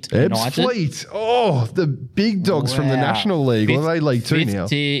Ebbsfleet United. Ebbsfleet. Oh, the big dogs from the Wow. National League. Well, they League 2 now. 5th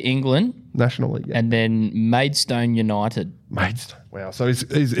tier England, National League, yeah. and then Maidstone United. Maidstone. Wow. So he's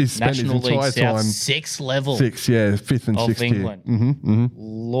spent National his League entire South, time 6th level 6th, yeah, 5th and of 6th England. tier.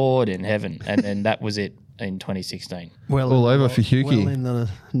 Lord in heaven. And then that was it in 2016. Well, All over for Hughie. Well in the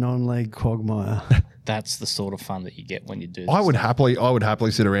non-league quagmire. That's the sort of fun that you get when you do this I would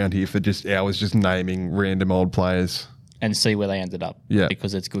happily sit around here for just hours just naming random old players. and see where they ended up. Yeah.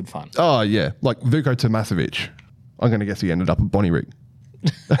 Because it's good fun. Oh yeah, like Vuko Tomasevic. I'm going to guess he ended up at Bonnyrigg.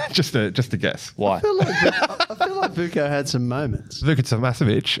 just a guess. Why? I feel like Vuko had some moments. Vuko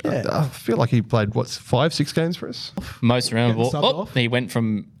Tomasevic. Yeah. I feel like he played 5-6 games for us. Most memorable. Getting subbed off? He went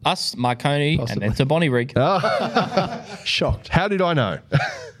from us, Marconi, and then to Bonnyrigg. Shocked. How did I know?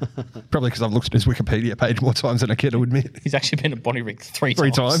 Probably because I've looked at his Wikipedia page more times than I care to admit. He's actually been to Bonnyrigg 3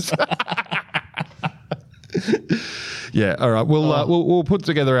 3 times. times. Yeah, all right. We'll put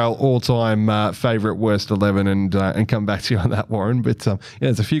together our all-time favourite worst 11 and come back to you on that, Warren. But yeah,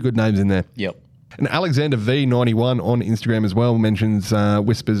 there's a few good names in there. Yep. And Alexander V91 on Instagram as well mentions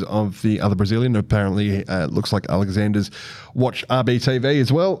whispers of the other Brazilian. Apparently, it looks like Alexander's watched RBTV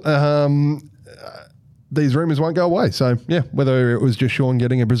as well. These rumours won't go away. So yeah, whether it was just Sean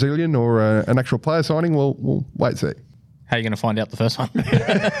getting a Brazilian or an actual player signing, we'll wait and see. How are you going to find out the first one?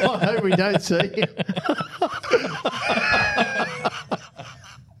 I hope we don't see.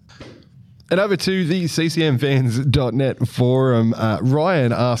 And over to the ccmfans.net forum,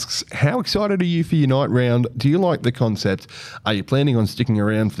 Ryan asks, how excited are you for your night round? Do you like the concept? Are you planning on sticking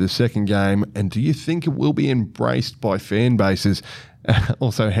around for the second game? And do you think it will be embraced by fan bases?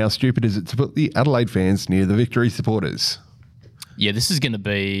 Also, how stupid is it to put the Adelaide fans near the Victory supporters? Yeah, this is going to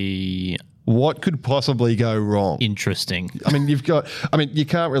be What could possibly go wrong? interesting. I mean, you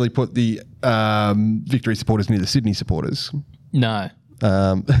can't really put the Victory supporters near the Sydney supporters. No.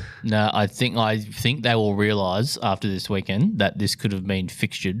 No, I think they will realise after this weekend that this could have been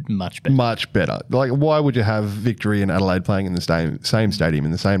fixtured much better. Much better. Like, why would you have Victory and Adelaide playing in the same stadium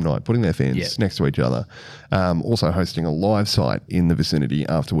in the same night, putting their fans next to each other, also hosting a live site in the vicinity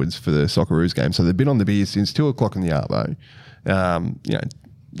afterwards for the Socceroos game. So they've been on the beers since 2 o'clock in the Arvo.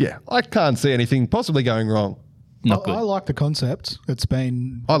 I can't see anything possibly going wrong. Not good. I like the concept. It's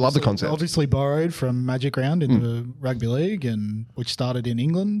been I love the concept. Obviously borrowed from Magic Round in the rugby league, and which started in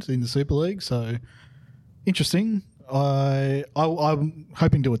England in the Super League. So interesting. I'm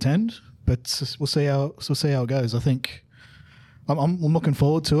hoping to attend, but we'll see how it goes. I think I'm looking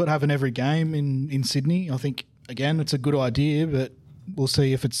forward to it. Having every game in Sydney, I think again it's a good idea, but we'll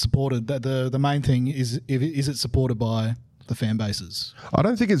see if it's supported. The main thing is it supported by the fan bases. I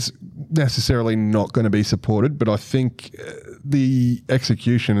don't think it's necessarily not going to be supported, but I think the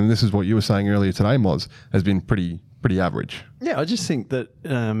execution, and this is what you were saying earlier today, Moz, has been pretty average. Yeah, I just think that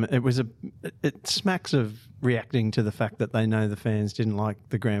it smacks of reacting to the fact that they know the fans didn't like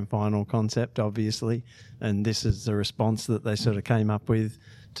the grand final concept, obviously, and this is the response that they sort of came up with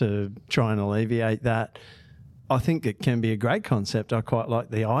to try and alleviate that. I think it can be a great concept. I quite like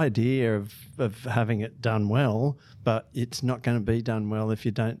the idea of having it done well, but it's not going to be done well if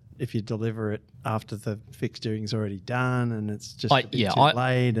you deliver it after the fixturing's already done and it's just a bit too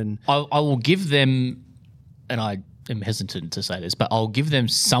late. And I will give them, and I am hesitant to say this, but I'll give them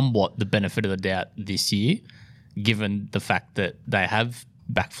somewhat the benefit of the doubt this year, given the fact that they have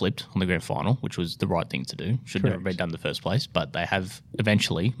backflipped on the grand final, which was the right thing to do. Should never have been done in the first place, but they have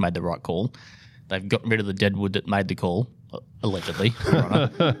eventually made the right call. They've gotten rid of the deadwood that made the call, allegedly, Your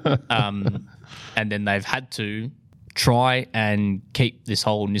Honour. And then they've had to try and keep this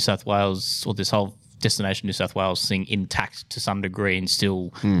whole New South Wales, or this whole Destination New South Wales thing intact to some degree, and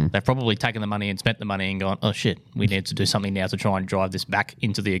still they've probably taken the money and spent the money and gone, oh shit, we need to do something now to try and drive this back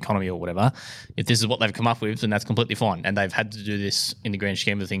into the economy or whatever. If this is what they've come up with, then that's completely fine. And they've had to do this in the grand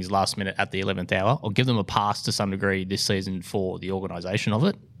scheme of things last minute at the 11th hour. I'll give them a pass to some degree this season for the organisation of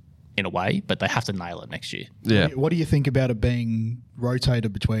it, in a way, but they have to nail it next year. Yeah. What do you think about it being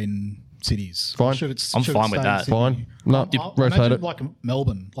rotated between cities? Fine. I'm fine with that. Fine. No, rotate it. Like a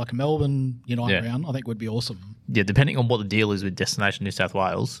Melbourne United round, I think would be awesome. Yeah, depending on what the deal is with Destination New South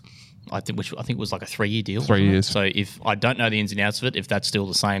Wales, I think it was like a 3-year deal. 3 years. So if I don't know the ins and outs of it, if that's still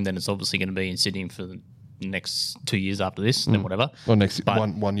the same, then it's obviously going to be in Sydney for the next 2 years after this, then whatever. Or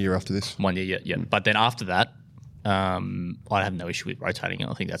one year after this. 1 year, yeah. But then after that, I have no issue with rotating it.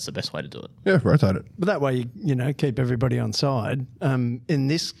 I think that's the best way to do it. Yeah, rotate it. But that way, keep everybody on side. In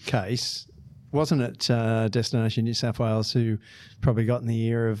this case, wasn't it Destination New South Wales who probably got in the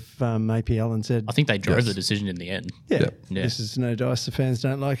ear of APL and said, I think they drove the decision in the end. Yeah, this is no dice. The fans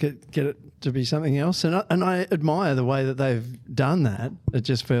don't like it. Get it to be something else. And I admire the way that they've done that. It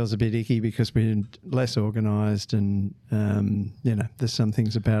just feels a bit icky because we're less organised and, there's some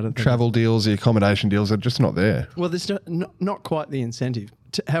things about it. Travel deals, the accommodation deals are just not there. Well, there's not quite the incentive.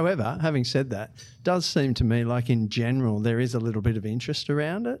 However, having said that, does seem to me like in general there is a little bit of interest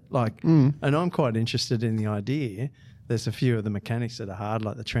around it. And I'm quite interested in the idea. There's a few of the mechanics that are hard,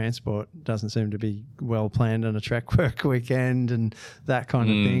 like the transport doesn't seem to be well planned on a track work weekend and that kind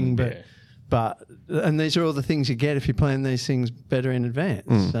of thing. But these are all the things you get if you plan these things better in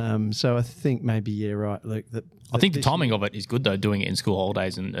advance. So I think maybe you're right, Luke. I think the timing of it is good though, doing it in school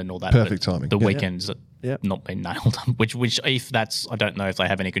holidays and all that. Perfect timing. The weekends not been nailed. Which if that's, I don't know if they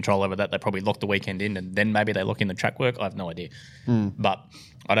have any control over that. They probably lock the weekend in and then maybe they lock in the track work. I have no idea. But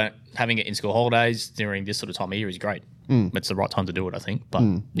having it in school holidays during this sort of time of year is great. It's the right time to do it, I think. But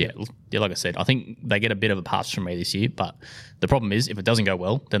yeah, like I said, I think they get a bit of a pass from me this year. But the problem is, if it doesn't go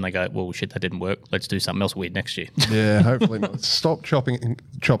well, then they go, well, shit, that didn't work. Let's do something else weird next year. Yeah, hopefully not. Stop chopping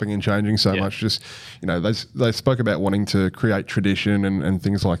and changing so much. Just, they spoke about wanting to create tradition and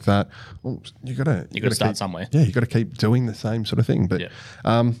things like that. Well, you got to start somewhere. Yeah, you got to keep doing the same sort of thing. But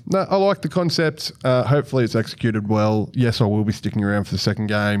no, I like the concept. Hopefully it's executed well. Yes, I will be sticking around for the second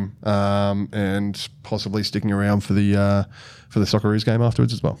game and possibly sticking around for the Socceroos game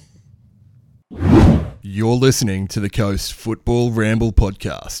afterwards as well. You're listening to the Coast Football Ramble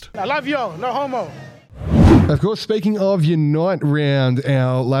podcast. I love you, no homo. Of course, speaking of Unite Round,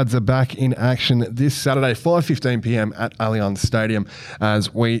 our lads are back in action this Saturday, 5:15 p.m. at Allianz Stadium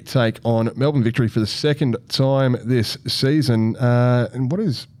as we take on Melbourne Victory for the second time this season. And what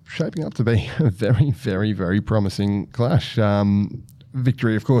is shaping up to be a very, very, very promising clash.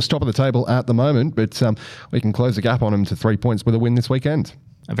 Victory, of course, top of the table at the moment, but we can close the gap on them to 3 points with a win this weekend.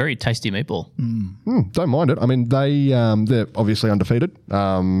 A very tasty meatball. Don't mind it. I mean, they're obviously undefeated.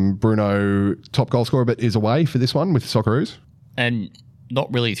 Bruno, top goal scorer, but is away for this one with Socceroos. And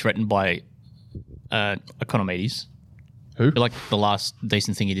not really threatened by Economides. Who? I feel like the last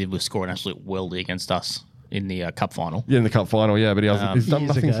decent thing he did was score an absolute worldie against us in the cup final. Yeah, in the cup final, yeah, but he's done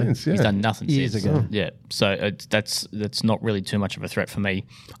nothing since. Yeah. He's done nothing years since. ago. Yeah, so that's not really too much of a threat for me.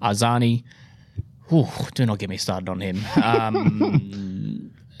 Arzani, Ooh, do not get me started on him.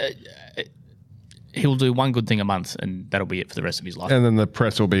 He'll do one good thing a month, and that'll be it for the rest of his life. And then the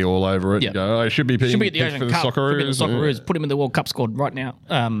press will be all over it. Yeah. And go, I should be being Should be at the picked Asian for the Cup. Should be at the Socceroos. Socceroos. Put him in the World Cup squad right now.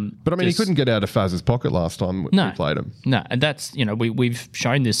 But I mean, he couldn't get out of Faz's pocket last time we played him. No, and that's we've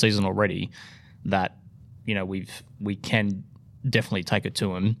shown this season already that we can definitely take it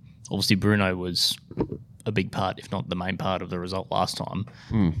to him. Obviously, Bruno was a big part, if not the main part, of the result last time.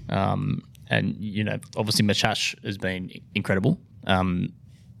 And obviously Machash has been incredible.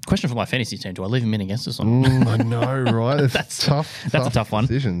 Question for my fantasy team: do I leave him in against us? Or not? I know, right? That's tough. That's a tough one.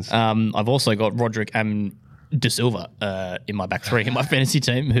 Decisions. I've also got Roderick and De Silva in my back three in my fantasy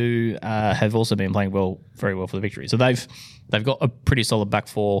team, who have also been playing very well for the victory. So they've got a pretty solid back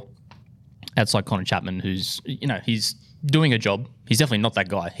four outside Connor Chapman, who's he's doing a job. He's definitely not that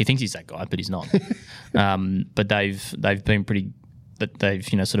guy. He thinks he's that guy, but he's not. But they've been pretty. But they've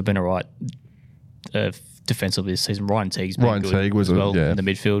sort of been all right defensively this season. Ryan Teague's been good as well in the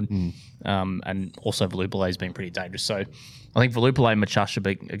midfield, and also Valupile's been pretty dangerous. So I think Valupile and Machash are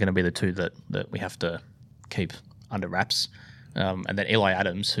going to be the two that we have to keep under wraps. And then Eli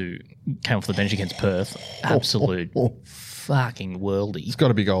Adams, who came off the bench against Perth, absolute fucking worldie. It's got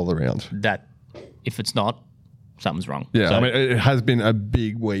to be goal around. That if it's not, something's wrong. Yeah, So, I mean, it has been a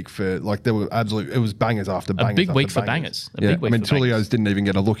big week for there were it was bangers after bangers. a big after week for bangers. A big week I mean, for Tulio's bangers. didn't even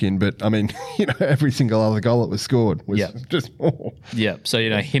get a look in, but I mean, every single other goal that was scored was just. Yeah, so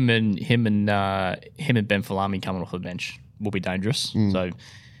him and Ben Falami coming off the bench will be dangerous. So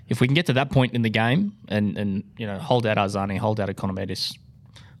if we can get to that point in the game and hold out Arzani, hold out Economidis,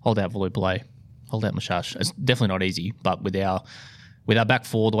 hold out Valupile, hold out Machash, it's definitely not easy. But with our back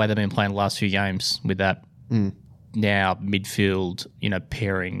four, the way they've been playing the last few games, with that now midfield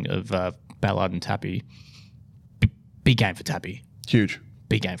pairing of Ballard and Tappy, big game for Tappy. Huge.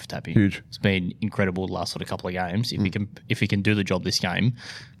 Big game for Tappy. Huge. It's been incredible the last sort of couple of games. If he can do the job this game,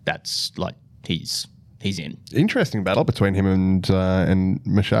 that's like he's in. Interesting battle between him and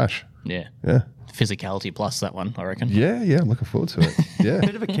Machash. Yeah. Yeah. Physicality plus that one, I reckon. Yeah, I'm looking forward to it. Yeah.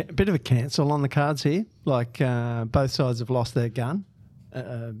 Bit of a cancel on the cards here. Like both sides have lost their gun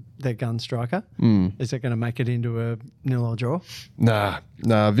striker. Is that going to make it into a 0-0 draw? Nah.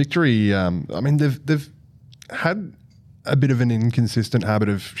 Victory. I mean, they've had a bit of an inconsistent habit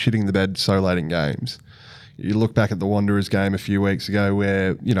of shitting the bed so late in games. You look back at the Wanderers game a few weeks ago,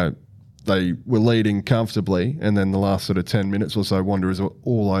 where they were leading comfortably, and then the last sort of 10 minutes or so, Wanderers were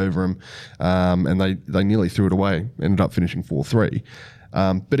all over them, and they nearly threw it away. Ended up finishing 4-3.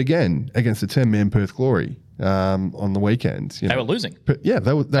 But again, against the 10-man Perth Glory on the weekend, they were losing. Yeah,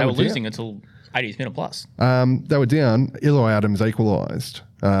 they were losing until 80th minute plus. They were down. Eli Adams equalised.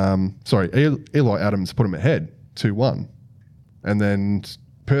 Eli Adams put them ahead 2-1, and then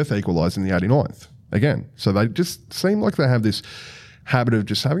Perth equalised in the 89th again. So they just seem like they have this habit of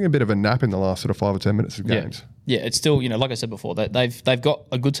just having a bit of a nap in the last sort of 5 or 10 minutes of games. Yeah, it's still like I said before, they've got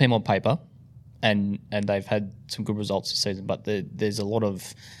a good team on paper, and they've had some good results this season. But there's a lot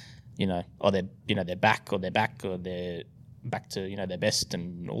of they're back or they're back to their best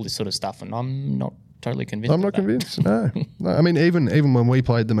and all this sort of stuff. And I'm not totally convinced. I'm not convinced. No. I mean, even when we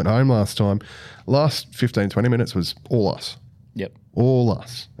played them at home last time, last 15, 20 minutes was all us. Yep. All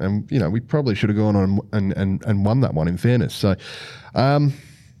us. And, we probably should have gone on and won that one, in fairness. So, I mean,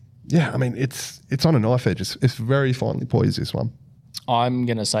 it's on a knife edge. It's very finely poised, this one. I'm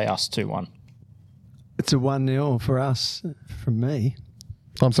going to say us 2-1. It's a 1-0 for us, from me.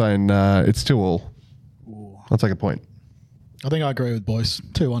 I'm saying it's 2-2. I'll take a point. I think I agree with boys.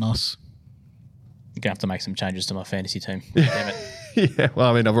 2-1 us. I'm going to have to make some changes to my fantasy team. Damn it. Yeah, well,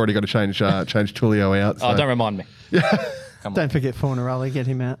 I mean, I've already got to change Tulio out. So. Oh, don't remind me. Don't forget Fornarelli, get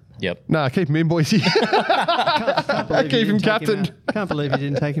him out. Yep. No, keep him in, boys. Can't Keep him captain. Can't believe you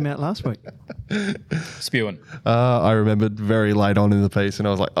didn't take him out last week. Spewing. I remembered very late on in the piece, and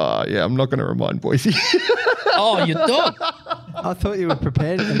I was like, I'm not going to remind Boise. Oh, you dog. I thought you were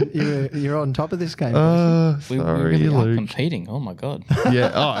prepared and you're on top of this game. We Sorry, really are Luke. competing. Oh my god.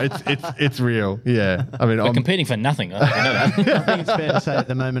 Yeah. Oh, it's real. Yeah. I mean, We're competing for nothing. I know that. I think it's fair to say at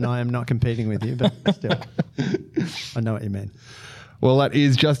the moment I am not competing with you, but still, I know what you mean. Well, that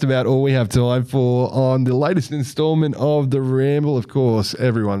is just about all we have time for on the latest installment of The Ramble. Of course,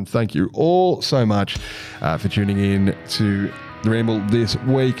 everyone, thank you all so much for tuning in to The Ramble this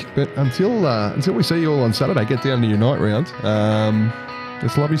week. But until we see you all on Saturday, get down to your night round.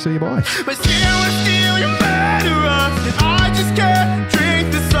 Just love you. See you. Bye. But still, you're mad at us. I just can't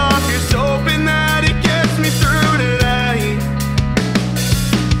drink this off. Here's hoping that it gets me through today.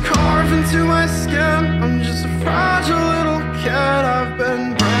 Carved into my skin, I'm just a fragile little kid. I've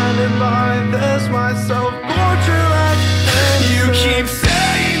been branded by this.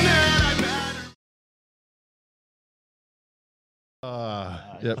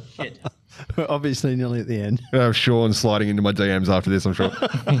 Yep. Shit. We're obviously nearly at the end. Sean sliding into my DMs after this, I'm sure.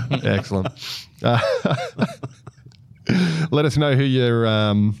 Excellent. Let us know who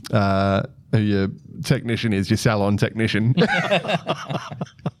your technician is, your salon technician.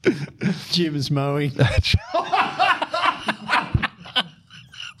 Jim's mowing.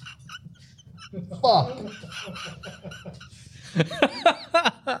 Fuck.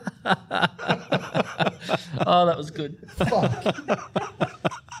 Oh, that was good.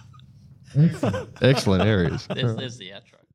 Excellent areas. There's the